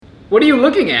What are you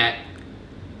looking at?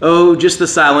 Oh, just the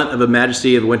silent of a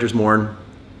majesty of a winter's morn,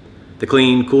 the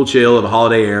clean, cool chill of a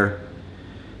holiday air,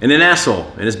 and an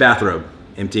asshole in his bathrobe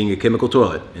emptying a chemical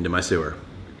toilet into my sewer.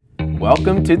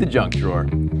 Welcome to the junk drawer.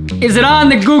 Is it on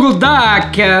the Google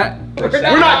Doc? We're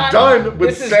not done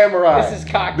with Samurai. This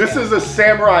is cocktail. This is a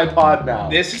Samurai pod now.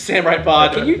 This is Samurai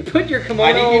Pod. Can you put your kimono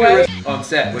I need you away? to on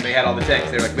set when they had all the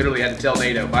text. They were like literally had to tell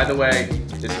NATO, by the way,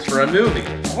 this is for a movie.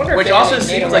 wonder if Which they also had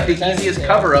NATO seems like the representatives easiest there.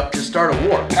 cover-up to start a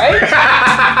war. Right?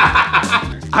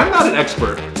 I'm not an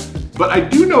expert, but I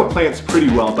do know plants pretty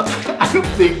well. But I don't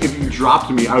think if you dropped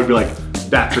me, I would be like,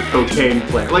 that's a cocaine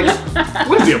plant. Like,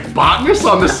 what is he, a botanist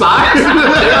on the side?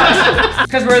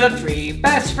 Because we're the three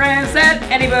best friends that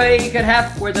anybody could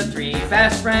have. We're the three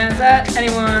best friends that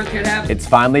anyone could have. It's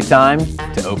finally time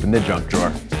to open the junk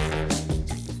drawer.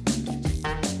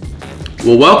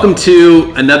 Well, welcome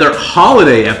to another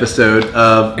holiday episode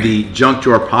of the Junk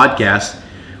Drawer Podcast.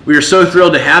 We are so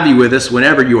thrilled to have you with us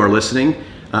whenever you are listening.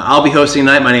 I'll be hosting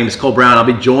tonight. My name is Cole Brown. I'll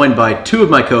be joined by two of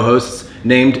my co-hosts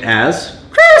named as...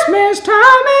 Christmas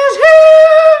time is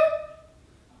here.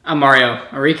 I'm Mario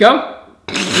Arico.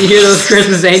 You hear those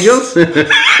Christmas angels? Those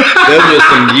are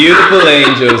some beautiful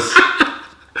angels.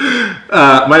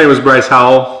 My name is Bryce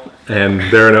Howell, and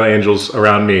there are no angels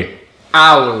around me.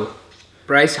 Owl.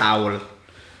 Bryce Howell.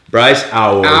 Bryce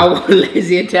Owl. Owl, as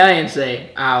the Italians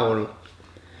say. Owl.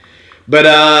 But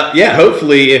yeah,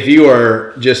 hopefully if you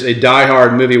are just a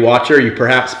diehard movie watcher, you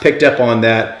perhaps picked up on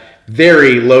that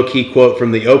very low-key quote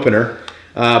from the opener.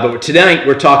 But today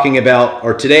we're talking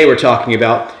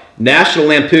about National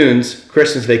Lampoon's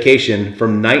Christmas Vacation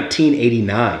from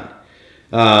 1989.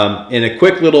 And a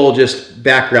quick little just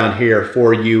background here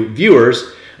for you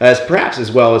viewers, as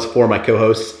well as for my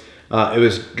co-hosts. It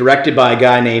was directed by a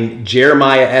guy named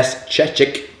Jeremiah S.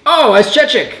 Chechik. Oh, it's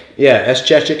Chechik. Yeah, S.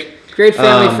 Chechik. Great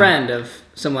family friend of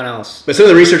someone else. But some of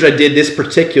the research I did this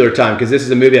particular time, because this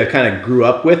is a movie I kind of grew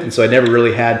up with, and so I never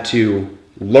really had to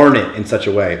learn it in such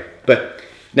a way. But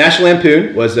National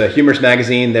Lampoon was a humorous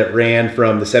magazine that ran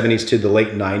from the 70s to the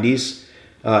late 90s.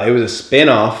 It was a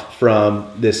spin-off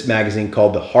from this magazine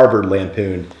called the Harvard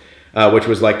Lampoon, which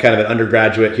was like kind of an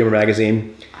undergraduate humor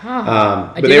magazine.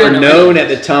 But they were known at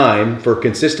the time for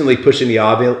consistently pushing the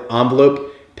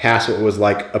envelope past what was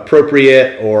like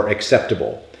appropriate or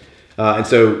acceptable. And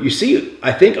so you see,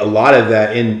 I think, a lot of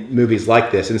that in movies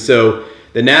like this. And so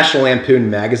the National Lampoon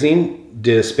magazine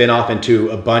did a spin-off into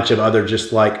a bunch of other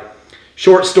just like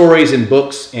short stories and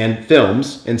books and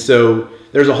films. And so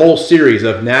there's a whole series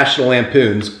of National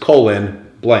Lampoon's :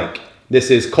 blank.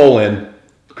 This is :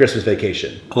 Christmas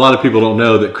Vacation. A lot of people don't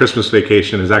know that Christmas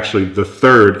Vacation is actually the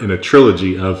third in a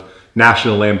trilogy of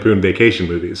National Lampoon Vacation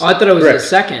movies. Oh, I thought it was Correct. the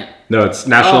second. No, it's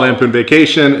National Lampoon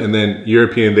Vacation, and then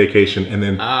European Vacation, and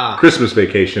then Christmas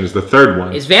Vacation is the third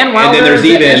one. Is Van Wilder And then there's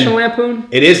even National Lampoon?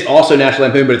 It is also National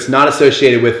Lampoon, but it's not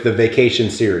associated with the Vacation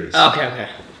series. Okay.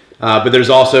 But there's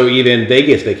also even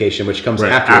Vegas Vacation, which comes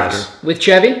after this. With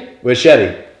Chevy? With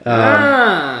Chevy.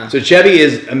 So Chevy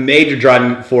is a major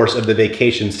driving force of the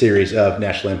Vacation series of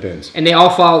National Lampoons. And they all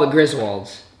follow the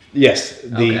Griswolds. Yes,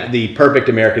 the perfect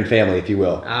American family, if you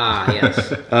will.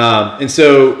 Yes. And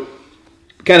so,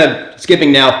 kind of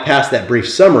skipping now past that brief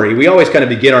summary, we always kind of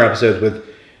begin our episodes with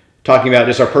talking about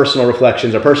just our personal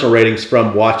reflections, our personal ratings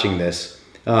from watching this.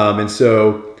 And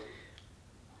so,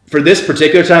 for this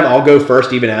particular time, I'll go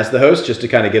first, even as the host, just to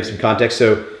kind of give some context.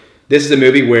 So, this is a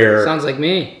movie where Sounds like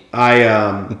me.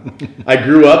 I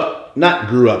grew up,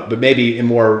 but maybe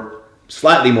in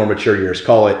slightly more mature years,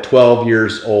 call it 12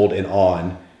 years old and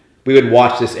on. We would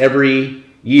watch this every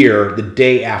year, the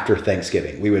day after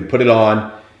Thanksgiving. We would put it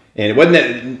on, and it wasn't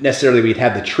that necessarily we'd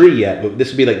have the tree yet, but this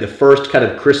would be like the first kind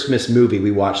of Christmas movie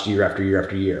we watched year after year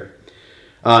after year.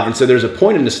 And so there's a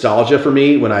point of nostalgia for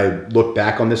me when I look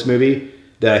back on this movie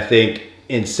that I think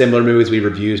in similar movies we've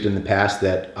reviewed in the past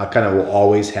that I kind of will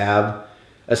always have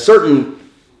a certain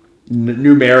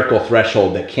numerical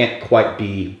threshold that can't quite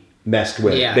be messed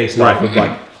with based off of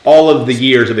like all of the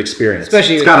years of experience.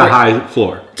 Especially It's got a high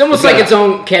floor. It's almost like its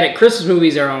own category. Christmas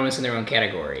movies are almost in their own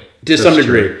category. To some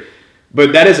degree.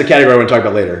 But that is a category I want to talk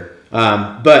about later.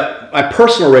 But my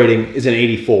personal rating is an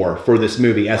 84 for this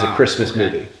movie as a Christmas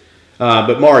movie.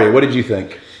 But Mario, what did you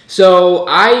think? So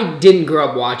I didn't grow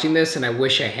up watching this, and I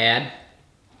wish I had,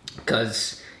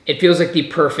 because it feels like the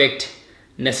perfect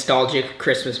nostalgic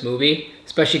Christmas movie,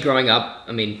 especially growing up.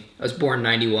 I mean, I was born in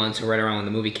 91, so right around when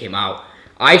the movie came out.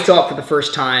 I saw it for the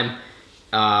first time.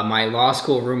 My law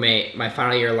school roommate, my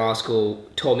final year of law school,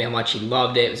 told me how much he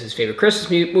loved it. It was his favorite Christmas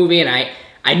movie, and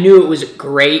I knew it was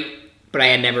great, but I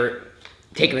had never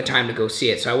taken the time to go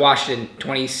see it. So I watched it in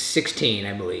 2016,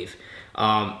 I believe.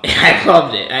 And I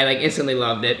loved it. I instantly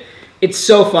loved it. It's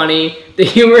so funny. The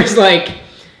humor is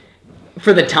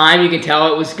for the time you can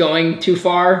tell it was going too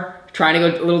far, trying to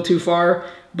go a little too far.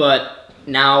 But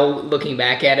now looking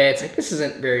back at it, it's this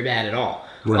isn't very bad at all.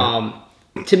 Right.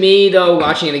 To me, though,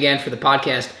 watching it again for the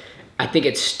podcast, I think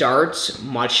it starts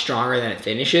much stronger than it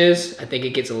finishes. I think it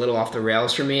gets a little off the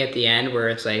rails for me at the end, where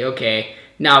it's okay,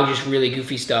 now just really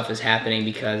goofy stuff is happening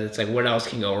because it's what else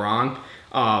can go wrong?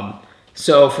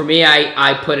 So for me,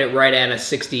 I put it right at a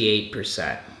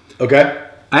 68%. Okay.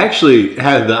 I actually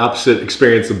had the opposite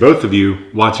experience of both of you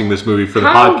watching this movie for the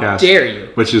podcast. How dare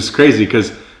you? Which is crazy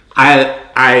because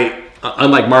I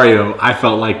unlike Mario, I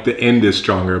felt like the end is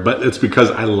stronger, but it's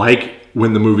because I like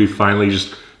when the movie finally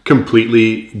just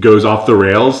completely goes off the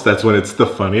rails. That's when it's the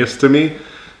funniest to me.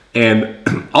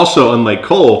 And also, unlike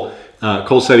Cole,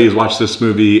 Cole said he's watched this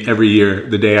movie every year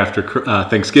the day after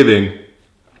Thanksgiving.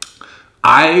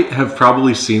 I have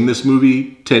probably seen this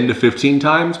movie 10 to 15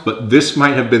 times, but this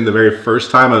might have been the very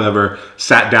first time I've ever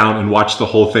sat down and watched the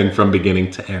whole thing from beginning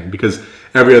to end, because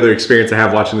every other experience I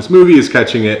have watching this movie is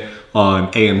catching it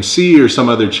on AMC or some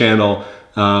other channel,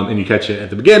 and you catch it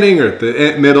at the beginning or at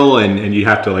the middle, and you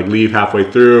have to leave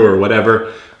halfway through or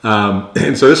whatever.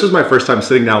 And so this was my first time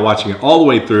sitting down watching it all the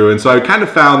way through, and so I kind of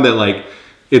found that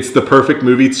it's the perfect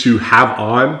movie to have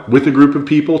on with a group of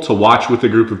people, to watch with a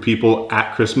group of people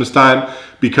at Christmas time,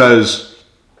 because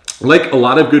a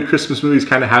lot of good Christmas movies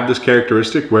kind of have this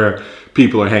characteristic where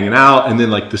people are hanging out and then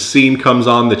the scene comes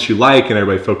on that you like and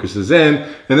everybody focuses in,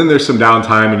 and then there's some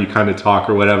downtime and you kind of talk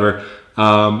or whatever.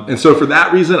 And so for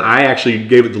that reason, I actually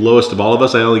gave it the lowest of all of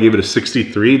us. I only gave it a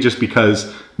 63, just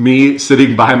because me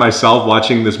sitting by myself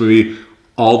watching this movie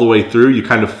all the way through, you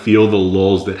kind of feel the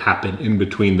lulls that happen in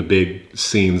between the big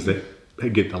scenes that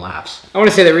get the laughs. I want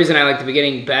to say the reason I like the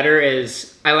beginning better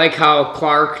is I like how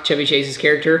Clark, Chevy Chase's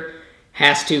character,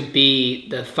 has to be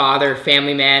the father,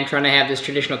 family man, trying to have this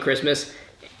traditional Christmas,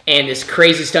 and this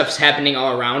crazy stuff's happening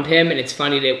all around him, and it's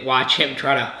funny to watch him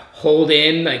try to hold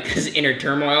in this inner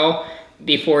turmoil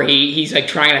before he's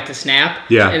trying not to snap.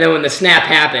 Yeah. And then when the snap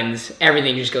happens,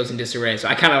 everything just goes in disarray. So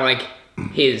I kind of like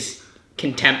his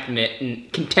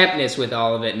contemptness with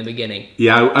all of it in the beginning.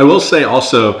 Yeah, I will say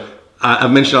also,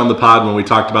 I've mentioned on the pod when we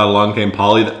talked about Along Came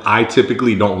Polly that I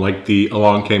typically don't like the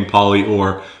Along Came Polly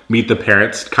or Meet the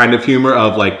Parents kind of humor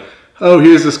of oh,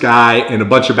 here's this guy and a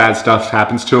bunch of bad stuff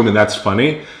happens to him and that's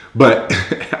funny. But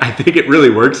I think it really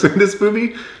works in this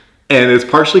movie, and it's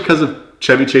partially because of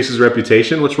Chevy Chase's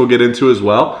reputation, which we'll get into as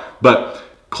well. But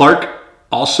Clark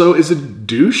also is a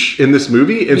douche in this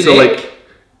movie, and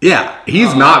yeah,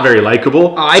 he's not very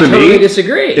likable. I totally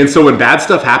disagree. And so when bad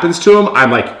stuff happens to him,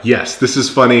 I'm yes, this is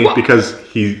funny because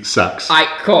he sucks.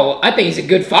 Cole, I think he's a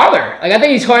good father. I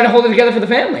think he's trying to hold it together for the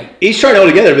family. He's trying to hold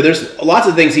it together, but there's lots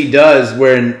of things he does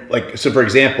where, so for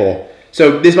example,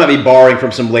 so this might be borrowing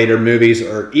from some later movies,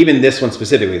 or even this one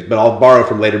specifically, but I'll borrow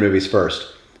from later movies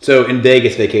first. So in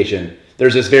Vegas Vacation,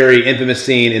 there's this very infamous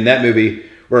scene in that movie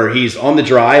where he's on the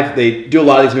drive. They do a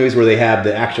lot of these movies where they have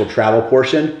the actual travel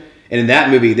portion. And in that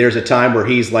movie, there's a time where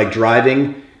he's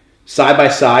driving side by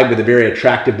side with a very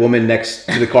attractive woman next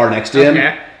to the car next to him.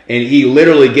 Okay. And he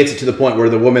literally gets it to the point where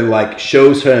the woman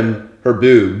shows him her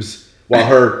boobs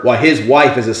while his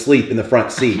wife is asleep in the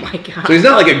front seat. Oh my God. So he's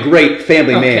not a great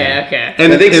family man. Okay.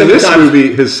 And I think in this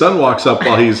movie, his son walks up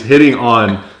while he's hitting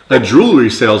on a jewelry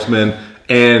salesman,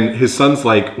 and his son's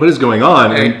what is going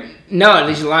on? And no,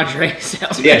 he's a lingerie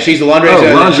salesman. Yeah, she's a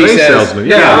lingerie salesman.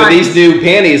 Yeah, with these new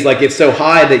panties, it's so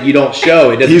high that you don't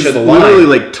show. It doesn't show the line. He's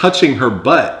literally touching her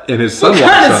butt, and his son walks up.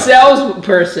 What kind of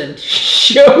salesperson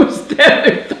shows them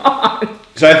their thong?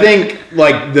 So I think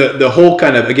the whole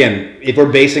kind of, again, if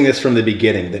we're basing this from the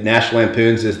beginning, that National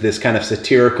Lampoon's is this kind of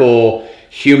satirical,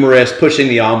 humorous, pushing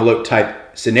the envelope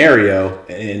type scenario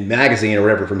in magazine or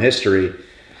whatever from history,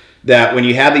 that when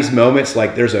you have these moments,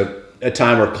 there's a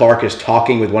time where Clark is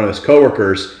talking with one of his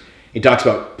coworkers. He talks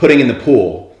about putting in the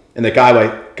pool, and the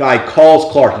guy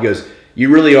calls Clark. He goes,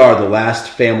 "You really are the last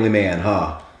family man,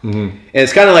 huh?" Mm-hmm. And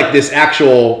it's kind of this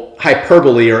actual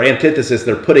hyperbole or antithesis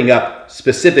they're putting up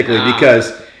specifically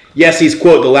because, yes, he's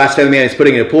quote the last family man. He's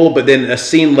putting in a pool, but then a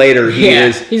scene later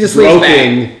he's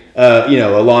groping, a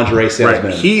lingerie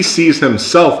salesman. Right. He sees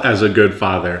himself as a good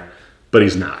father, but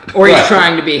he's not. Or he's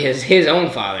trying to be his own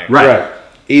father. Right.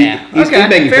 He's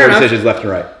making poor decisions left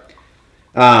and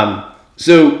right.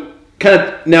 So kind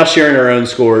of now sharing our own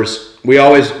scores, we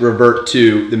always revert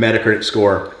to the Metacritic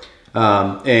score.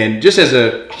 And just as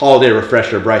a holiday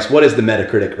refresher, Bryce, what does the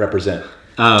Metacritic represent?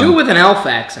 Do it with an elf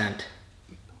accent.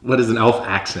 What is an elf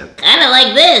accent? Kind of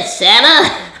like this,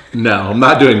 Santa. No, I'm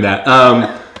not doing that.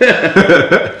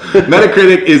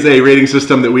 Metacritic is a rating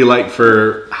system that we like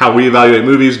for how we evaluate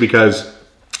movies because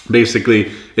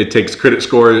basically it takes critic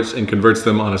scores and converts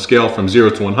them on a scale from 0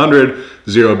 to 100,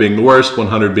 0 being the worst,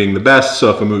 100 being the best. So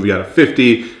if a movie got a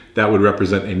 50, that would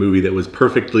represent a movie that was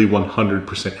perfectly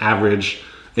 100% average.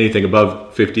 Anything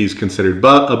above 50 is considered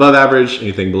above average.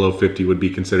 Anything below 50 would be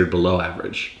considered below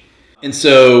average. And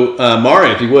so,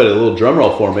 Mario, if you would, a little drum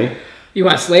roll for me. You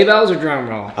want sleigh bells or drum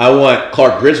roll? I want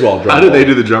Clark Griswold drum roll. How did they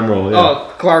do the drum roll? Yeah.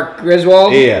 Oh, Clark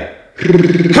Griswold? Yeah.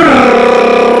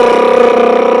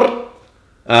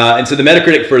 And so the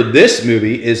Metacritic for this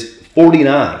movie is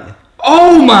 49.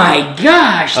 Oh my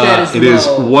gosh, that is it low. is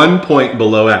 1 point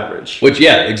below average. Which,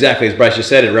 yeah, exactly as Bryce just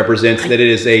said, it represents that it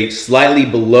is a slightly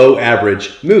below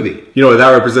average movie. You know what that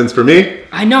represents for me?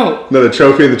 I know. Another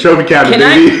trophy in the trophy cabinet,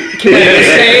 baby. Can I just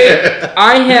say,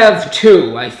 I have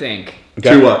 2, I think.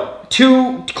 Okay. To what?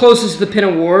 2 closest to the pin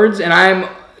awards, and I'm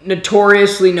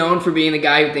notoriously known for being the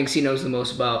guy who thinks he knows the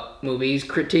most about movies,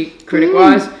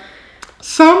 critic-wise.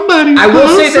 Somebody I will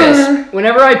say closer. this.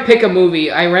 Whenever I pick a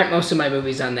movie, I rent most of my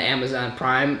movies on the Amazon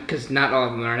Prime, because not all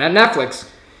of them are on Netflix.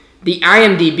 The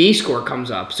IMDb score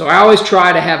comes up. So I always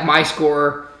try to have my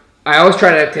score, I always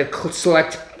try to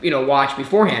select, watch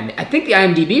beforehand. I think the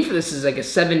IMDb for this is like a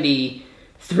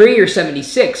 73 or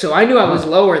 76, so I knew I was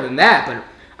lower than that, but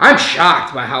I'm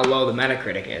shocked by how low the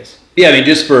Metacritic is. Yeah, I mean,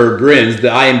 just for grins, the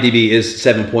IMDb is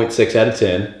 7.6 out of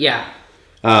 10. Yeah.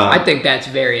 I think that's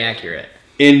very accurate.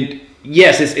 And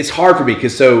yes, it's hard for me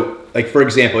because for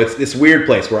example, it's this weird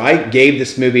place where I gave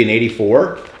this movie an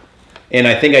 84, and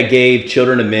I think I gave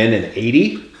Children of Men an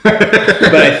 80,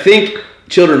 but I think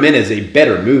Children of Men is a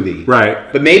better movie.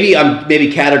 Right. But maybe I'm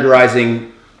categorizing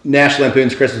National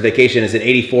Lampoon's Christmas Vacation as an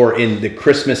 84 in the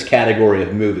Christmas category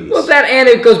of movies. Well, that and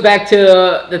it goes back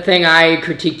to the thing I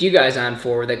critiqued you guys on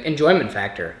for the enjoyment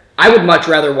factor. I would much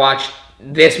rather watch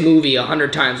this movie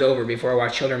 100 times over before I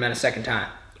watch Children of Men a second time.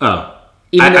 Oh.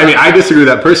 I disagree with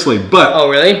that personally, but oh,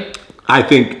 really? I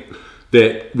think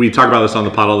that we talk about this on the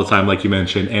pod all the time, like you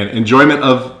mentioned, and enjoyment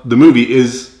of the movie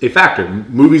is a factor.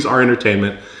 Movies are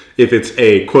entertainment. If it's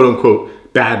a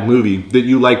quote-unquote bad movie that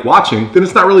you like watching, then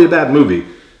it's not really a bad movie.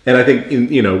 And I think,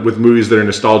 with movies that are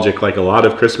nostalgic, like a lot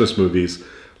of Christmas movies,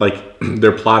 like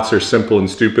their plots are simple and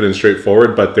stupid and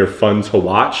straightforward, but they're fun to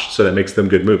watch, so that makes them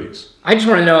good movies. I just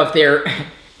want to know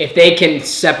if they can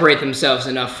separate themselves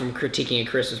enough from critiquing a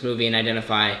Christmas movie and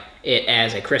identify it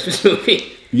as a Christmas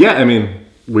movie. Yeah, I mean,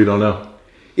 we don't know.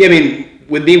 Yeah, I mean,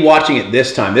 with me watching it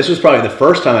this time, this was probably the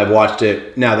first time I've watched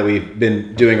it now that we've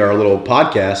been doing our little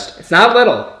podcast. It's not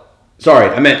little. Sorry,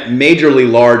 I meant majorly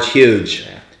large, huge.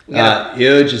 Yeah.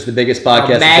 Huge is the biggest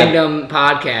podcast. Magnum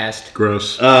podcast.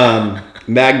 Gross.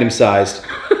 Magnum sized.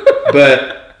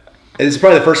 But this is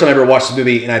probably the first time I ever watched this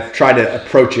movie, and I've tried to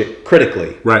approach it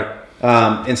critically. Right.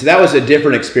 And so that was a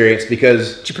different experience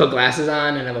because... Did you put glasses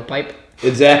on and have a pipe?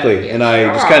 Exactly. And I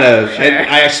just kind of...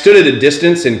 I stood at a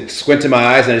distance and squinted my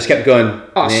eyes, and I just kept going,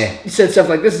 Oh, nah. you said stuff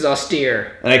like, this is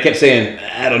austere. And I kept saying,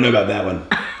 I don't know about that one.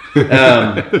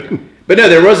 But no,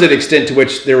 there was an extent to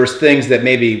which there was things that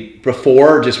maybe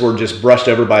before were just brushed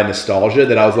over by nostalgia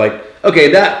that I was like,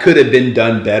 okay, that could have been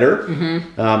done better.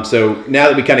 Mm-hmm. So now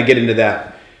that we kind of get into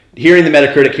that, hearing the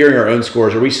Metacritic, hearing our own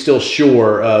scores, are we still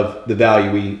sure of the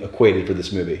value we equated for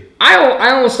this movie? I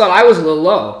almost thought I was a little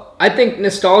low. I think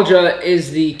nostalgia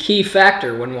is the key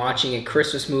factor when watching a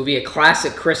Christmas movie, a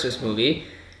classic Christmas movie.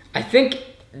 I think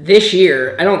this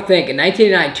year, in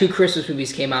 1989, 2 Christmas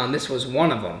movies came out, and this was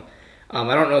one of them.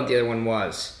 I don't know what the other one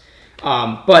was.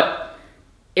 But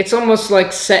it's almost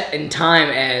like set in time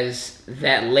as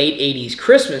that late 80s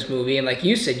Christmas movie. And like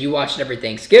you said, you watched it every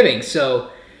Thanksgiving. So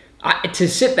to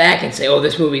sit back and say, oh,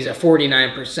 this movie's a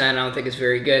 49%, I don't think it's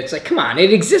very good. It's like, come on,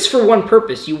 it exists for one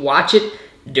purpose. You watch it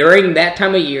during that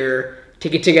time of year to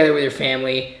get together with your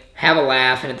family, have a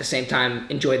laugh, and at the same time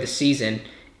enjoy the season.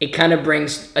 It kind of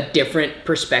brings a different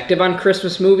perspective on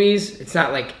Christmas movies. It's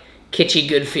not like kitschy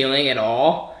good feeling at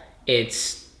all.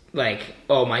 It's like,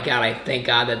 oh my God, I thank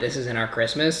God that this isn't our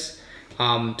Christmas.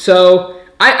 So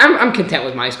I'm content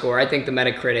with my score. I think the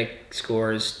Metacritic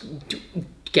score is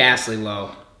ghastly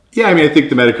low. Yeah, I mean, I think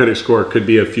the Metacritic score could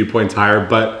be a few points higher,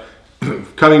 but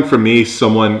coming from me,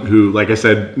 someone who, like I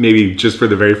said, maybe just for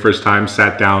the very first time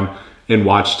sat down and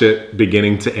watched it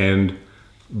beginning to end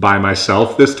by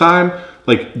myself this time,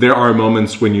 like there are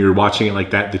moments when you're watching it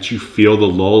like that you feel the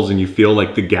lulls and you feel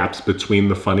like the gaps between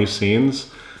the funny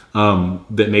scenes.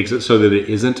 That makes it so that it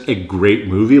isn't a great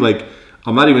movie. Like,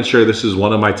 I'm not even sure this is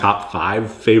one of my top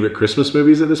 5 favorite Christmas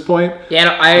movies at this point.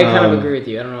 Yeah, I kind of agree with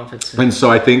you. I don't know if it's... And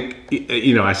so I think,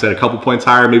 I said a couple points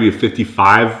higher, maybe a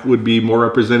 55 would be more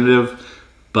representative.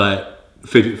 But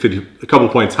a couple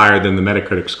points higher than the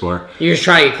Metacritic score. You're just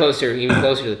trying to get even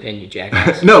closer to the pin, you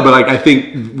jackass. No, but like I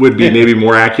think would be maybe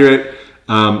more accurate.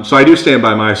 So I do stand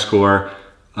by my score.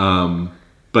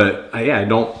 But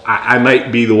I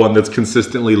might be the one that's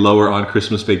consistently lower on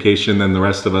Christmas Vacation than the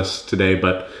rest of us today.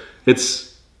 But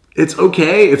it's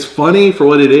okay. It's funny for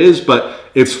what it is, but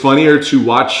it's funnier to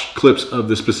watch clips of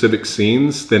the specific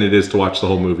scenes than it is to watch the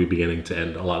whole movie beginning to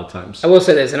end a lot of times. I will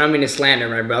say this, and I don't mean to slander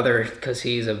my brother because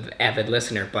he's an avid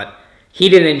listener, but he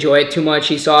didn't enjoy it too much.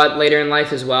 He saw it later in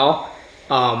life as well.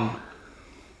 And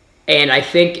I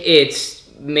think it's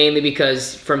mainly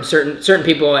because from certain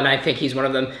people, and I think he's one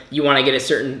of them, you want to get a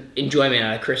certain enjoyment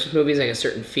out of Christmas movies, like a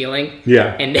certain feeling.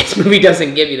 Yeah. And this movie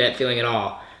doesn't give you that feeling at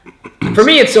all. For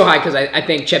me, it's so high because I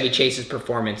think Chevy Chase's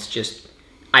performance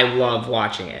I love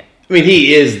watching it. I mean,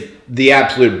 he is the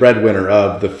absolute breadwinner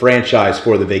of the franchise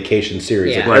for the Vacation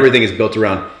series. Yeah. Like, everything is built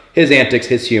around his antics,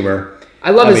 his humor.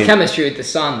 I love his chemistry with the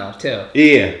son, though, too.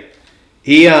 Yeah.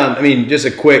 He, just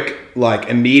a quick,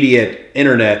 immediate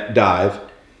internet dive.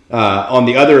 On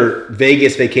the other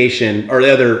vacation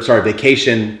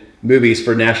movies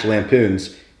for National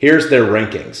Lampoons, here's their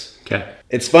rankings. Okay.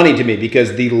 It's funny to me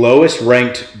because the lowest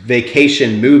ranked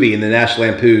vacation movie in the National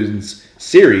Lampoons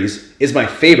series is my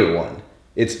favorite one.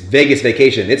 It's Vegas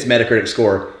Vacation. Its Metacritic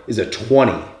score is a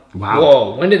 20. Wow.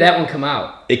 Whoa, when did that one come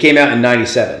out? It came out in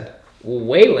 97.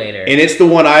 Way later. And it's the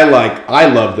one I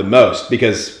love the most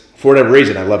because for whatever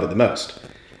reason I love it the most.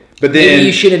 But then maybe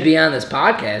you shouldn't be on this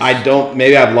podcast.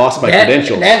 Maybe I've lost my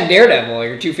credentials. That and Daredevil are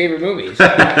your two favorite movies.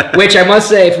 Which I must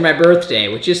say, for my birthday,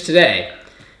 which is today,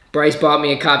 Bryce bought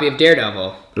me a copy of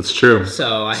Daredevil. That's true.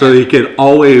 So he can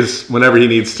always, whenever he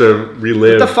needs to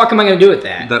relive. What the fuck am I going to do with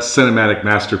that? That cinematic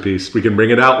masterpiece. We can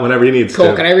bring it out whenever he needs Cole,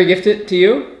 to. can I regift it to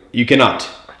you? You cannot.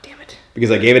 Oh, damn it.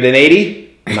 Because I gave it an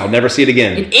 80, and I'll never see it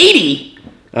again. An 80?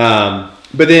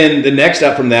 But then the next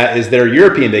up from that is their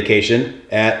European Vacation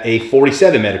at a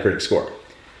 47 Metacritic score.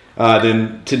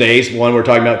 Then today's one we're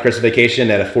talking about, Christmas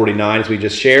Vacation, at a 49, as we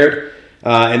just shared.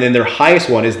 And then their highest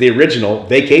one is the original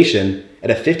Vacation at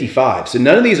a 55. So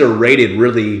none of these are rated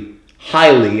really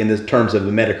highly in the terms of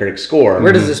the Metacritic score.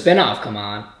 Where does the spinoff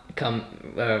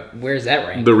where's that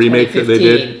ranked? The remake that they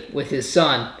did? With his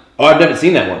son. Oh, I've never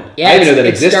seen that one. Yeah, I didn't know that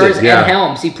existed. It stars Ed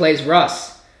Helms. He plays Russ.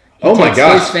 Oh my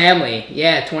gosh. His family.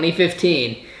 Yeah,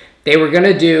 2015. They were going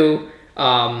to do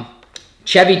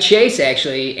Chevy Chase,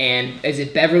 actually, and is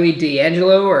it Beverly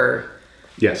D'Angelo or...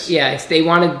 Yes. Yeah, they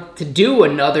wanted to do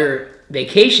another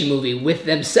vacation movie with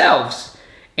themselves,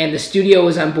 and the studio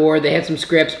was on board. They had some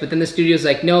scripts, but then the studio's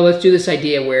like, no, let's do this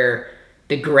idea where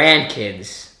the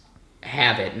grandkids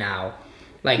have it now.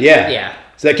 Yeah.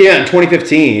 So that came out in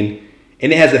 2015,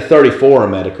 and it has a 34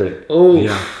 on Metacritic. Oh,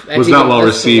 yeah. Was not well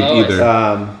received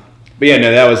either. But yeah,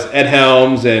 no, that was Ed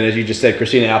Helms, and as you just said,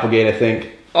 Christina Applegate, I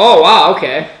think. Oh, wow,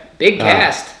 okay. Big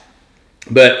cast.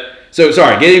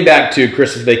 Getting back to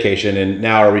Christmas Vacation, and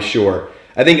now are we sure?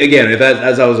 I think, again,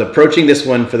 as I was approaching this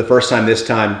one for the first time this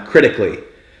time, critically,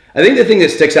 I think the thing that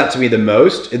sticks out to me the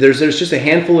most, there's just a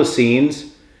handful of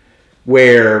scenes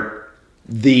where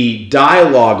the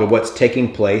dialogue of what's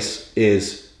taking place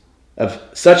is of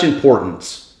such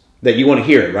importance that you want to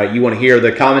hear it, right? You want to hear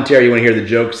the commentary, you want to hear the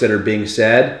jokes that are being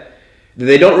said.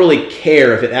 They don't really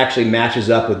care if it actually matches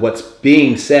up with what's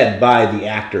being said by the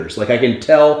actors. Like, I can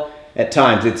tell at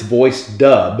times it's voice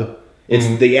dub.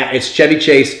 It's Chevy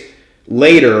Chase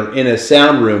later in a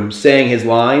sound room saying his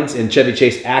lines and Chevy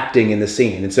Chase acting in the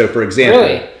scene. And so, for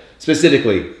example,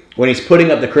 specifically, when he's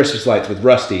putting up the Christmas lights with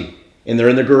Rusty and they're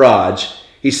in the garage,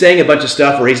 he's saying a bunch of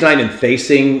stuff where he's not even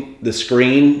facing the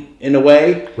screen in a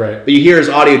way. Right. But you hear his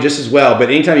audio just as well. But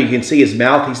anytime you can see his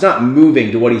mouth, he's not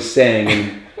moving to what he's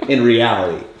saying in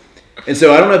reality. And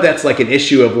so I don't know if that's like an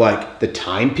issue of like the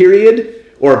time period,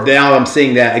 or if now I'm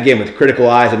seeing that again with critical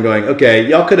eyes. I'm going, okay,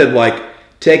 y'all could have like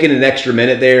taken an extra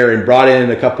minute there and brought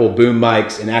in a couple boom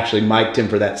mics and actually mic'd him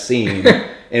for that scene, and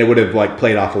it would have like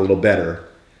played off a little better.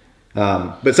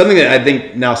 But something that I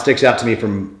think now sticks out to me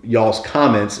from y'all's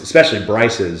comments, especially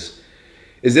Bryce's,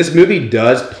 is this movie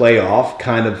does play off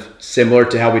kind of similar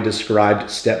to how we described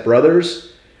Step Brothers,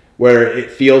 where it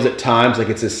feels at times like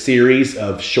it's a series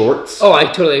of shorts. Oh, I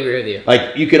totally agree with you.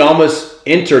 Like, you could almost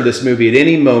enter this movie at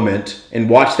any moment and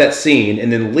watch that scene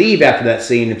and then leave after that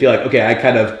scene and feel like, okay, I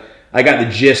got the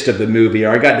gist of the movie, or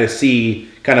I got to see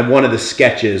kind of one of the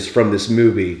sketches from this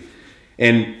movie.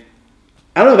 And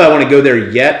I don't know if I want to go there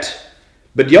yet,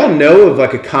 but do y'all know of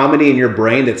like a comedy in your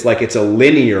brain that's like it's a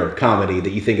linear comedy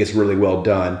that you think is really well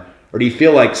done? Or do you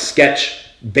feel like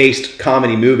sketch-based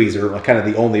comedy movies are kind of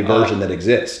the only version that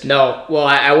exists? No, well,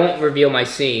 I won't reveal my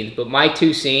scenes, but my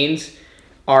two scenes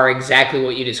are exactly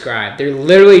what you described. They're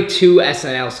literally 2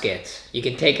 SNL skits. You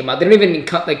can take them out. They don't even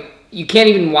you can't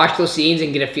even watch those scenes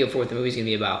and get a feel for what the movie's gonna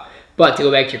be about. But to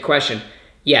go back to your question,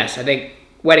 yes, I think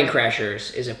Wedding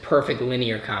Crashers is a perfect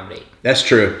linear comedy. That's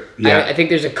true. Yeah. I think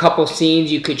there's a couple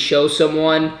scenes you could show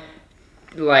someone,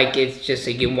 like it's just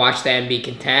like you can watch that and be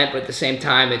content, but at the same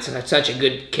time, it's such a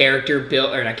good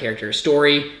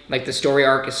story. Like the story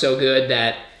arc is so good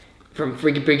that from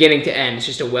beginning to end, it's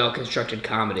just a well-constructed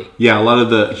comedy. Yeah, a lot of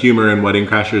the humor in Wedding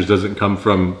Crashers doesn't come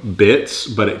from bits,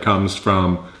 but it comes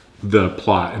from the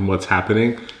plot and what's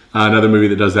happening. Another movie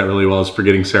that does that really well is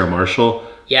Forgetting Sarah Marshall.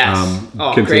 Yes.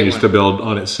 Continues to build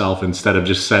on itself instead of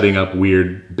just setting up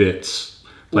weird bits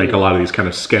like a lot of these kind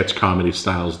of sketch comedy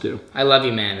styles do. I Love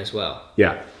You Man as well.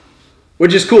 Yeah.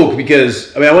 Which is cool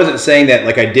because, I wasn't saying that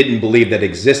like I didn't believe that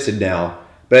existed now,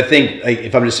 but I think like,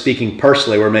 if I'm just speaking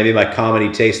personally where maybe my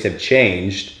comedy tastes have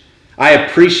changed, I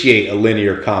appreciate a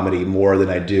linear comedy more than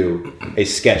I do a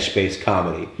sketch-based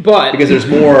comedy. But because there's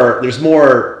more,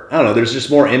 I don't know, there's just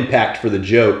more impact for the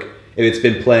joke if it's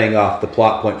been playing off the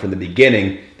plot point from the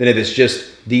beginning than if it's just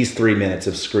these 3 minutes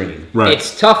of screen. Right.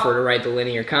 It's tougher to write the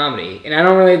linear comedy, and I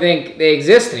don't really think they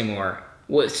exist anymore.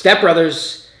 With Step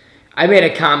Brothers, I made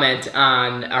a comment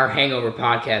on our Hangover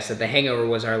podcast that The Hangover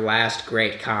was our last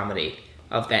great comedy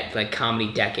of that like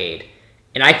comedy decade,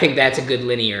 and I think that's a good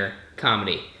linear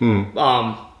comedy.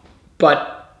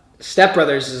 But Step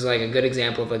Brothers is like a good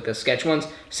example of like the sketch ones.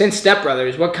 Since Step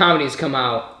Brothers, what comedies come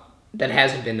out that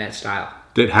hasn't been that style?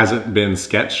 That hasn't been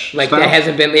sketch Like style? that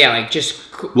hasn't been just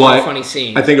funny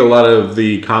scenes. I think a lot of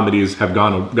the comedies have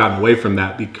gotten away from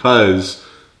that because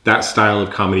that style of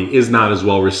comedy is not as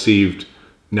well received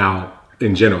now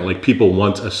in general. Like people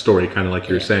want a story, kind of like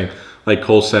you were saying. Like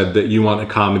Cole said, that you want a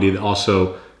comedy that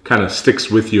also kind of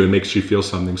sticks with you and makes you feel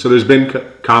something. So there's been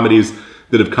comedies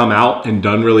that have come out and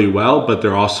done really well, but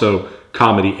they're also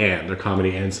they're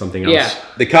comedy and something else. Yeah.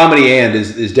 The comedy and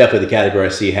is definitely the category I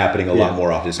see happening a lot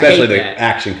more often, especially the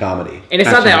action comedy. And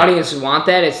it's not that audiences want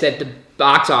that, it's that the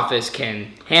box office can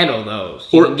handle those.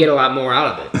 You can get a lot more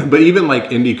out of it. But even like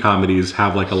indie comedies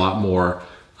have like a lot more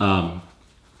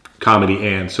comedy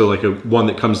and. So like one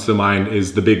that comes to mind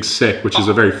is The Big Sick, which is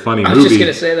a very funny movie. I was just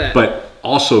going to say that. But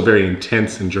also a very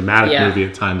intense and dramatic movie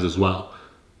at times as well.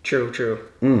 True.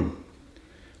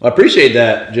 I appreciate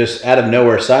that just out of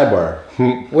nowhere sidebar.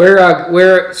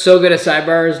 We're so good at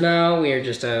sidebars now. We are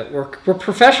just we're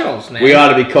professionals, man. We ought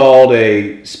to be called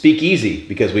a speakeasy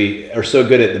because we are so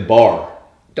good at the bar.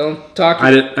 Don't talk.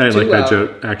 I didn't like loud. that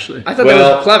joke actually. I thought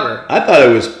that was clever. I thought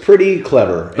it was pretty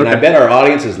clever, and I bet our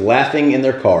audience is laughing in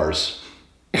their cars.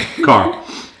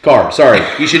 Car. Sorry,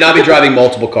 you should not be driving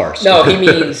multiple cars. No, he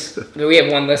means we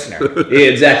have one listener. Yeah,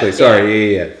 exactly.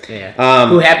 Sorry. Yeah.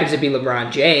 Who happens to be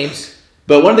LeBron James.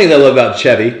 But one thing I love about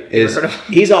Chevy is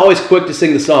he's always quick to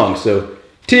sing the song. So,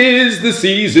 'tis the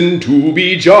season to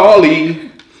be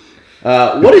jolly.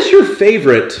 What is your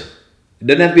favorite? It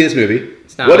doesn't have to be this movie.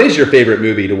 What is your favorite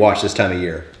movie to watch this time of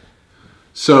year?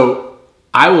 So,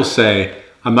 I will say,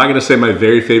 I'm not going to say my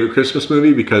very favorite Christmas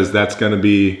movie because that's going to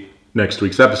be next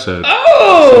week's episode.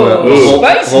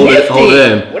 Spice nifty. Hold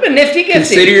in. What a nifty gifty.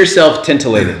 Consider yourself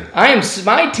tintillated.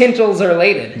 My tintles are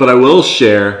lated. But I will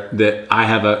share that I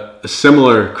have a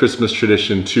similar Christmas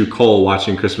tradition to Cole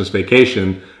watching Christmas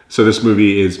Vacation. So this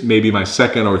movie is maybe my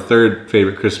second or third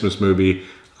favorite Christmas movie,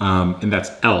 and that's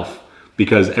Elf.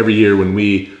 Because every year when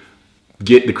we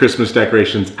get the Christmas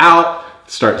decorations out,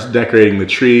 start decorating the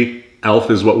tree, Elf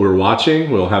is what we're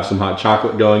watching. We'll have some hot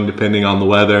chocolate going depending on the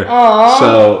weather. Aww.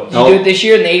 So did you do it this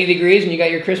year in the 80 degrees when you got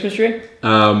your Christmas tree?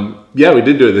 Yeah, we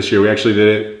did do it this year. We actually did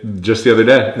it just the other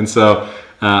day. And so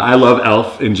I love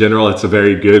Elf in general. It's a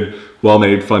very good,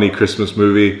 well-made, funny Christmas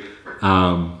movie.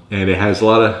 And it has a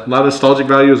lot of nostalgic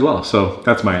value as well. So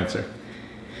that's my answer.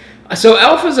 So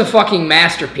Elf is a fucking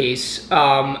masterpiece.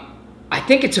 I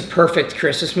think it's a perfect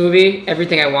Christmas movie.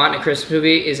 Everything I want in a Christmas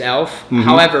movie is Elf. Mm-hmm.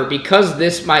 However, because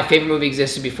my favorite movie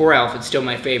existed before Elf, it's still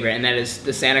my favorite, and that is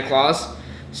The Santa Claus,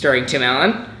 starring Tim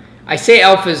Allen. I say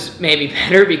Elf is maybe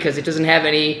better because it doesn't have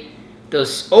any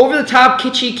those over-the-top,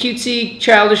 kitschy, cutesy,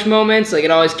 childish moments. Like,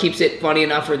 it always keeps it funny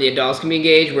enough where the adults can be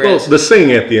engaged. Whereas, the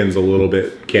singing at the end's a little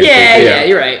bit campy. Yeah,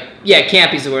 you're right. Yeah,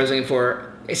 campy's the word I was looking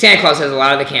for. Santa Claus has a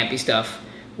lot of the campy stuff,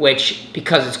 which,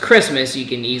 because it's Christmas, you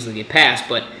can easily get past,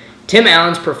 but Tim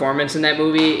Allen's performance in that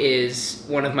movie is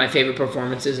one of my favorite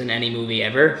performances in any movie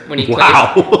ever. When he Holy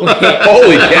cow!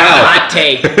 Hot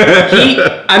take.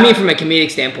 From a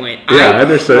comedic standpoint,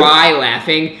 I cry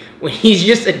laughing when he's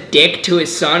just a dick to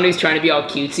his son. He's trying to be all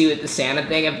cutesy with the Santa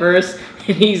thing at first,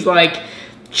 and he's like,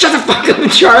 "Shut the fuck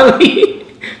up, Charlie."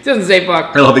 Doesn't say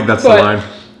fuck. I don't think that's the line.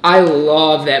 I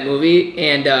love that movie,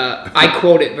 and I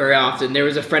quote it very often. There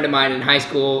was a friend of mine in high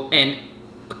school, and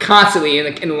constantly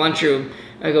in the lunchroom,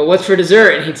 I go, "What's for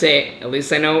dessert?" And he'd say, At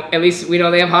least we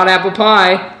know they have hot apple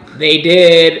pie." They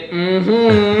did.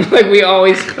 Mm-hmm. Like we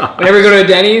always, whenever we go to a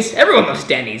Denny's, everyone loves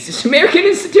Denny's. It's an American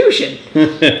institution.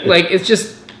 Like it's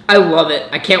just, I love it.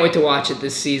 I can't wait to watch it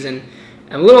this season.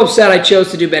 I'm a little upset I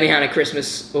chose to do Benihana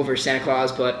Christmas over Santa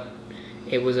Claus, but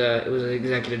it was an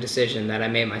executive decision that I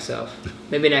made myself.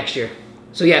 Maybe next year.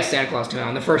 So yes, Santa Claus 2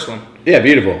 on the first one. Yeah,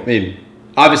 beautiful. I mean,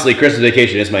 obviously, Christmas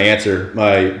Vacation is my answer.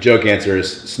 My joke answer is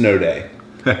Snow Day.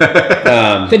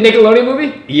 The Nickelodeon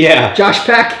movie? Yeah. Josh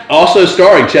Peck? Also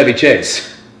starring Chevy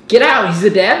Chase. Get out, he's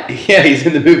the dad? Yeah, he's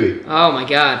in the movie. Oh my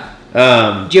god.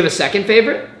 Do you have a second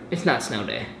favorite? It's not Snow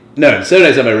Day. No, Snow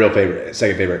Day's not my real favorite,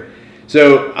 second favorite.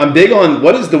 So I'm big on,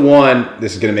 what is the one,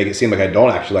 this is going to make it seem like I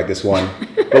don't actually like this one,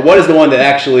 but what is the one that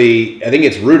actually, I think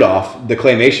it's Rudolph, the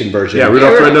claymation version. Yeah,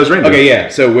 Rudolph the Red-Nosed Reindeer. Okay, yeah,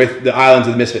 so with the Islands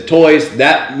of the Misfit Toys,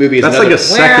 that movie is That's another... like a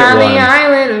second Where on one. the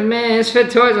Island of Misfit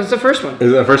Toys? That's the first one.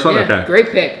 Is that the first one? Yeah, Okay.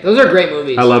 great pick. Those are great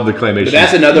movies. I love the claymation. But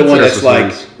that's another one that's like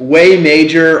movies. way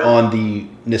major on the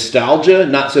nostalgia,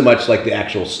 not so much like the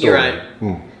actual story. You're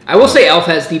right. I will say Elf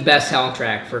has the best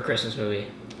soundtrack for a Christmas movie.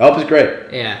 Elf is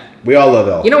great. Yeah. We all love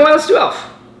Elf. You know what? Let's do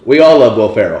Elf. We all love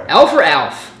Will Ferrell. Elf or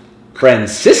Alf?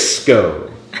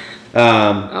 Francisco.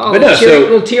 Oh, but no,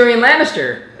 little Tyrion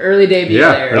Lannister. Early debut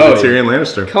there. Oh, Tyrion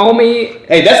Lannister. Call me...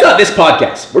 Hey, that's not this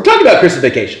podcast. We're talking about Christmas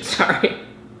Vacation. Sorry.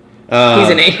 He's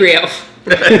an angry elf.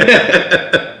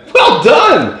 Well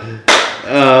done.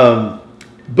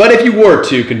 But if you were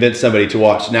to convince somebody to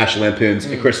watch National Lampoon's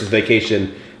A Christmas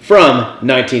Vacation from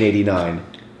 1989,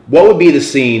 what would be the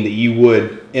scene that you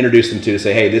would introduce them to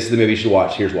say, hey, this is the movie you should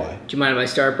watch, here's why? Do you mind if I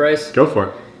start, Bryce? Go for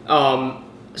it.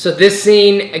 So this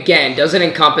scene, again, doesn't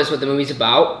encompass what the movie's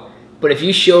about, but if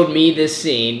you showed me this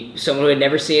scene, someone who had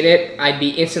never seen it, I'd be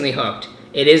instantly hooked.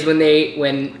 It is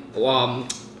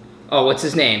what's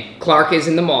his name? Clark is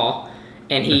in the mall,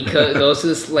 and he goes to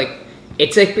this, like,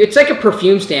 it's like a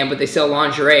perfume stand, but they sell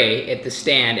lingerie at the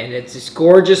stand, and it's this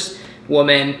gorgeous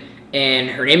woman, and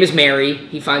her name is Mary,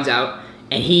 he finds out,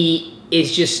 and he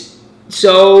is just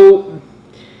so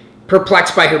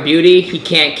perplexed by her beauty, he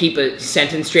can't keep a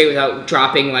sentence straight without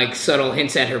dropping like subtle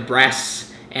hints at her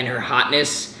breasts and her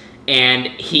hotness, and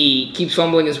he keeps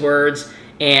fumbling his words,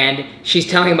 and she's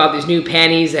telling him about these new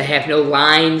panties that have no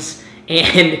lines,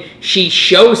 and she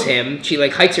shows him, she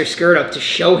like hikes her skirt up to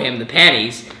show him the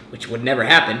panties, which would never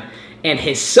happen. And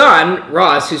his son,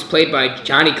 Ross, who's played by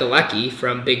Johnny Galecki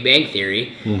from Big Bang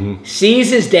Theory, sees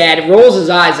his dad, rolls his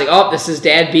eyes like, oh, this is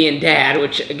dad being dad,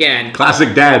 which, again...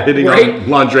 Classic dad hitting on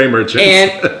lingerie merchants.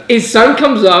 And his son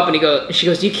comes up, and she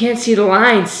goes, you can't see the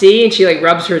lines, see? And she, like,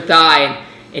 rubs her thigh,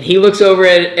 and he looks over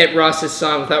at Ross's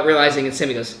son without realizing it's him.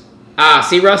 He goes,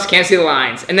 see, Russ, can't see the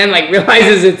lines. And then, like,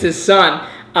 realizes it's his son.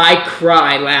 I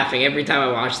cry laughing every time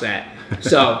I watch that.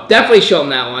 So, definitely show him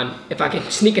that one. If I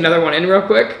could sneak another one in real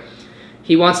quick.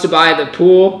 He wants to buy the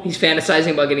pool. He's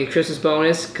fantasizing about getting a Christmas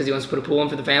bonus because he wants to put a pool in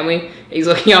for the family. He's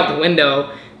looking out the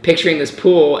window, picturing this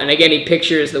pool, and again he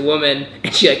pictures the woman,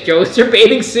 and she like throws her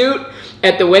bathing suit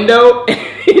at the window, and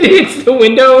it hits the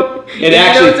window. It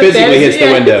actually physically hits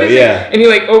the window, yeah. And he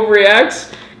like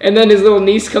overreacts, and then his little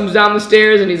niece comes down the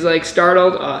stairs, and he's like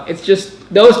startled. It's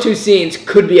just, those two scenes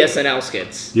could be SNL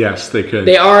skits. Yes, they could.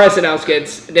 They are SNL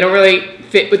skits. They don't really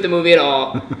fit with the movie at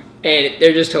all, and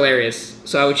they're just hilarious.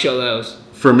 So I would show those.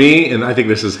 For me, and I think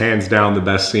this is hands down the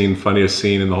best scene, funniest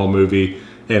scene in the whole movie,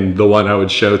 and the one I would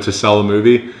show to sell the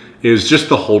movie, is just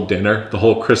the whole dinner, the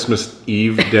whole Christmas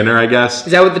Eve dinner, I guess.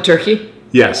 Is that with the turkey?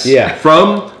 Yes. Yeah.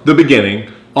 From the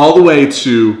beginning, all the way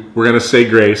to, we're going to say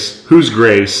grace. Who's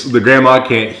Grace? The grandma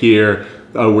can't hear.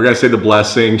 We're going to say the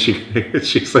blessing. She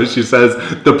says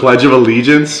the Pledge of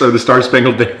Allegiance or the Star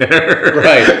Spangled Banner.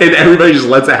 Right. And everybody just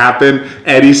lets it happen.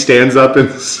 Eddie stands up and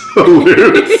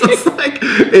salutes.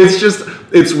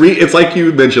 It's like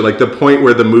you mentioned, like the point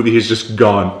where the movie has just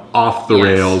gone off the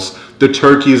rails. The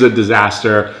turkey's a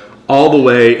disaster all the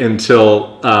way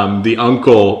until the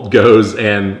uncle goes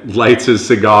and lights his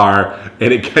cigar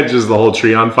and it catches the whole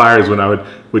tree on fire is when I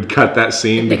would cut that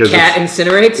scene. The because cat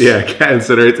incinerates? Yeah, cat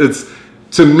incinerates.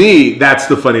 To me, that's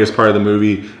the funniest part of the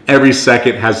movie. Every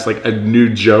second has like a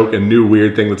new joke, a new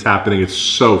weird thing that's happening. It's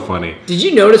so funny. Did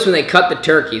you notice when they cut the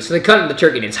turkey? So they cut the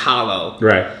turkey and it's hollow.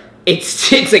 Right. It's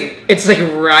like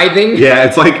writhing. Yeah,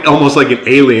 it's like almost like an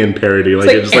alien parody.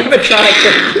 It's like animatronic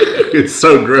turkey. It's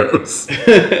so gross.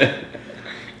 They're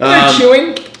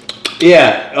chewing.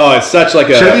 Yeah. Oh, it's such like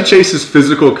a... Chevy Chase's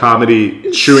physical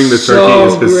comedy chewing the So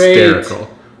turkey is hysterical.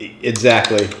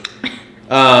 Exactly.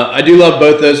 I do love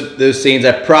both those scenes.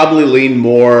 I probably lean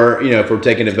more, if we're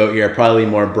taking a vote here, I probably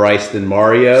lean more Bryce than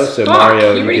Mario. So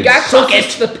Mario, you already got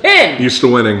closest to the pin. Used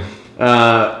to winning.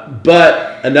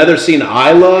 But another scene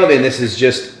I love, and this is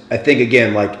just, I think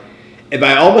again, like if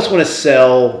I almost want to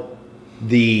sell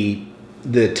the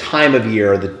time of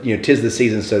year, tis the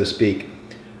season, so to speak,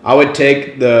 I would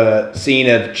take the scene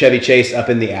of Chevy Chase up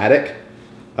in the attic,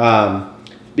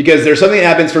 because there's something that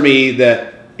happens for me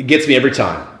that gets me every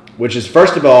time, which is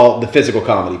first of all the physical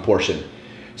comedy portion.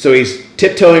 So he's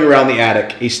tiptoeing around the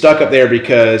attic. He's stuck up there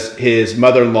because his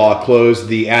mother-in-law closed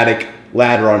the attic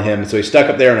ladder on him. So he's stuck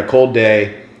up there on a cold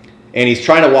day, and he's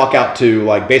trying to walk out to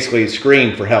basically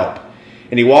scream for help.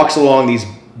 And he walks along these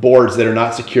boards that are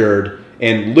not secured,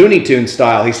 and Looney Tunes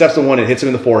style, he steps on one and hits him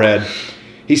in the forehead.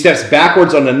 He steps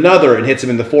backwards on another and hits him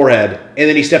in the forehead, and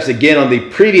then he steps again on the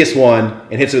previous one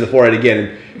and hits him in the forehead again.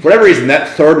 And for whatever reason, that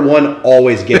third one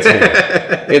always gets me.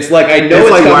 It's like I know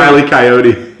it's like coming. Wile E.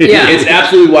 Coyote. Yeah. It's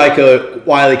absolutely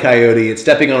Wile E. Coyote. It's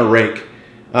stepping on a rake.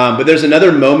 But there's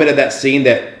another moment of that scene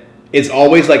that it's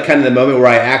always like kind of the moment where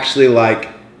I actually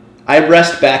I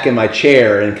rest back in my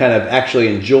chair and kind of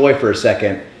actually enjoy for a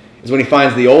second, is when he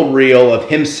finds the old reel of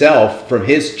himself from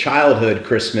his childhood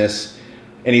Christmas,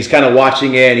 and he's kind of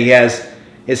watching it, and he has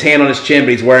his hand on his chin, but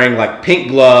he's wearing pink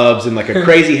gloves and a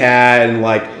crazy hat and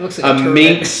looks like a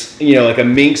minx, a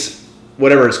minx,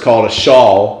 whatever it's called, a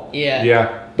shawl. Yeah.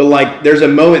 Yeah. But there's a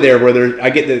moment there where I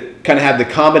get to kind of have the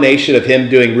combination of him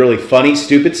doing really funny,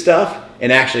 stupid stuff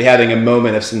and actually having a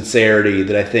moment of sincerity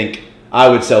that I think I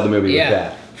would sell the movie with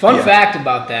that. Fun fact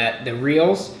about that: the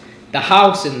reels, the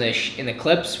house in the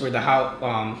clips were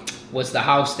was the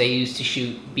house they used to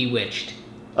shoot Bewitched.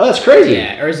 Oh, that's crazy.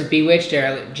 Yeah, or is it Bewitched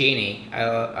or Genie?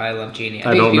 I love Genie.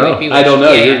 I don't know. Bewitched. I don't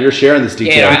know. Yeah, You're sharing this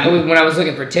detail. Yeah, when I was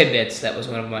looking for tidbits, that was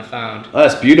one of them I found. Oh,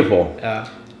 that's beautiful.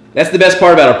 That's the best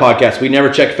part about our podcast. We never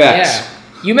check facts. Yeah.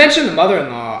 You mentioned the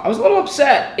mother-in-law. I was a little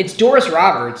upset. It's Doris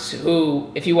Roberts,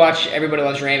 who, if you watch Everybody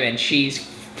Loves Raymond, she's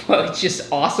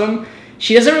just awesome.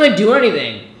 She doesn't really do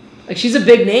anything. She's a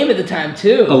big name at the time,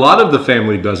 too. A lot of the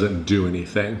family doesn't do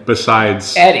anything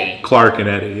besides Eddie. Clark and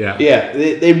Eddie, yeah. Yeah,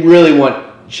 they really want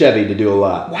Chevy to do a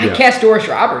lot. Why cast Doris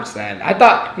Roberts then? I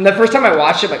thought, the first time I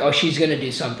watched it, she's going to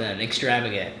do something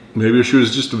extravagant. Maybe she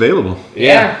was just available.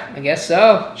 Yeah, I guess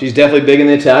so. She's definitely big in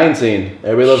the Italian scene.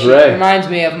 Everybody loves She Ray. reminds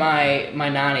me of my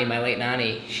nanny, my late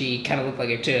nanny. She kind of looked like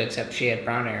her too, except she had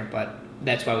brown hair, but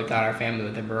that's why we thought our family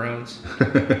with the maroons.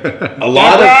 A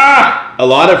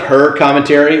lot of her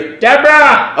commentary.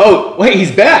 Deborah! Oh, wait,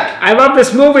 he's back. I love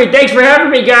this movie. Thanks for having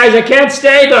me, guys. I can't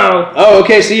stay, though. Oh,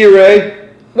 okay. See you, Ray.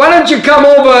 Why don't you come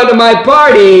over to my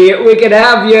party? We could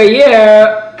have you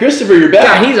here. Christopher, you're back.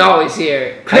 God, he's always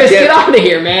here. Chris, can't- get out of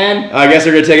here, man. I guess